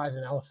tranquilize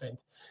an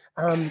elephant.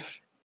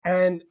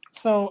 And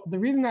so the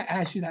reason I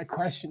asked you that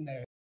question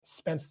there,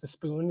 Spence the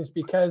Spoon, is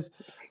because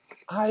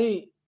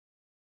I've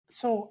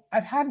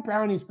had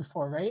brownies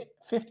before, right?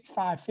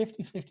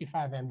 50,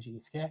 55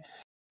 mgs, okay?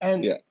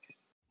 And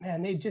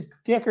man, they just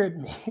dickered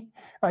me.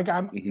 They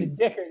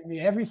dickered me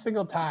every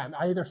single time.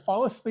 I either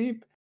fall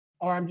asleep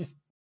or I'm just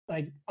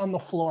like on the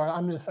floor.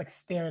 I'm just like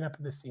staring up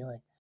at the ceiling.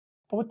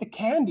 But with the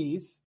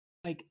candies,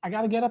 like I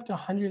got to get up to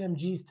 100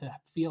 mgs to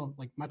feel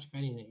like much of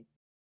anything.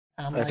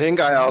 I think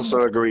I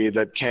also agree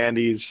that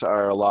candies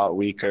are a lot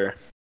weaker.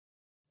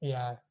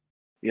 Yeah.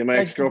 Yeah, my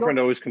ex-girlfriend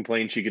always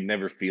complained she could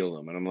never feel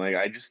them. And I'm like,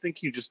 I just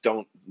think you just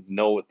don't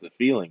know what the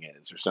feeling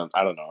is or something.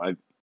 I don't know.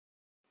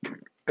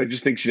 I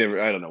just think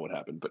I don't know what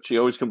happened, but she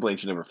always complained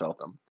she never felt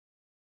them.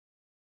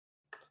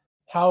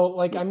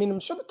 I'm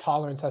sure the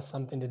tolerance has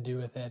something to do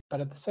with it, but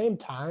at the same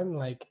time,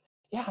 I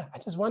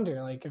just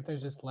wonder, if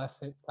there's just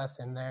less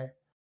in there.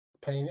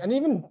 Depending, and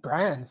even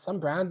brands, some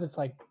brands, it's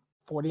like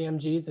 40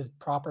 mgs is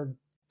proper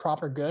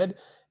good,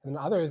 and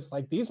others,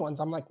 like these ones,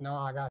 I'm like, no,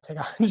 I gotta take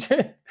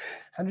 100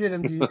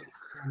 mgs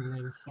for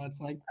anything. So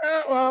it's like,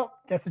 well,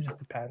 guess it just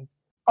depends.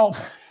 Oh,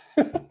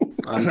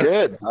 I'm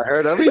good. I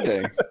heard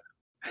everything.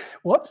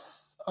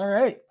 Whoops. All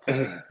right.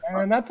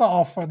 And that's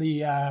all for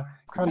the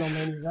Crundle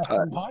Mania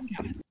Wrestling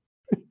podcast.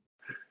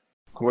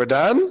 We're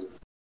done?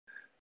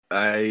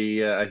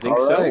 I think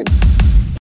all so. Right.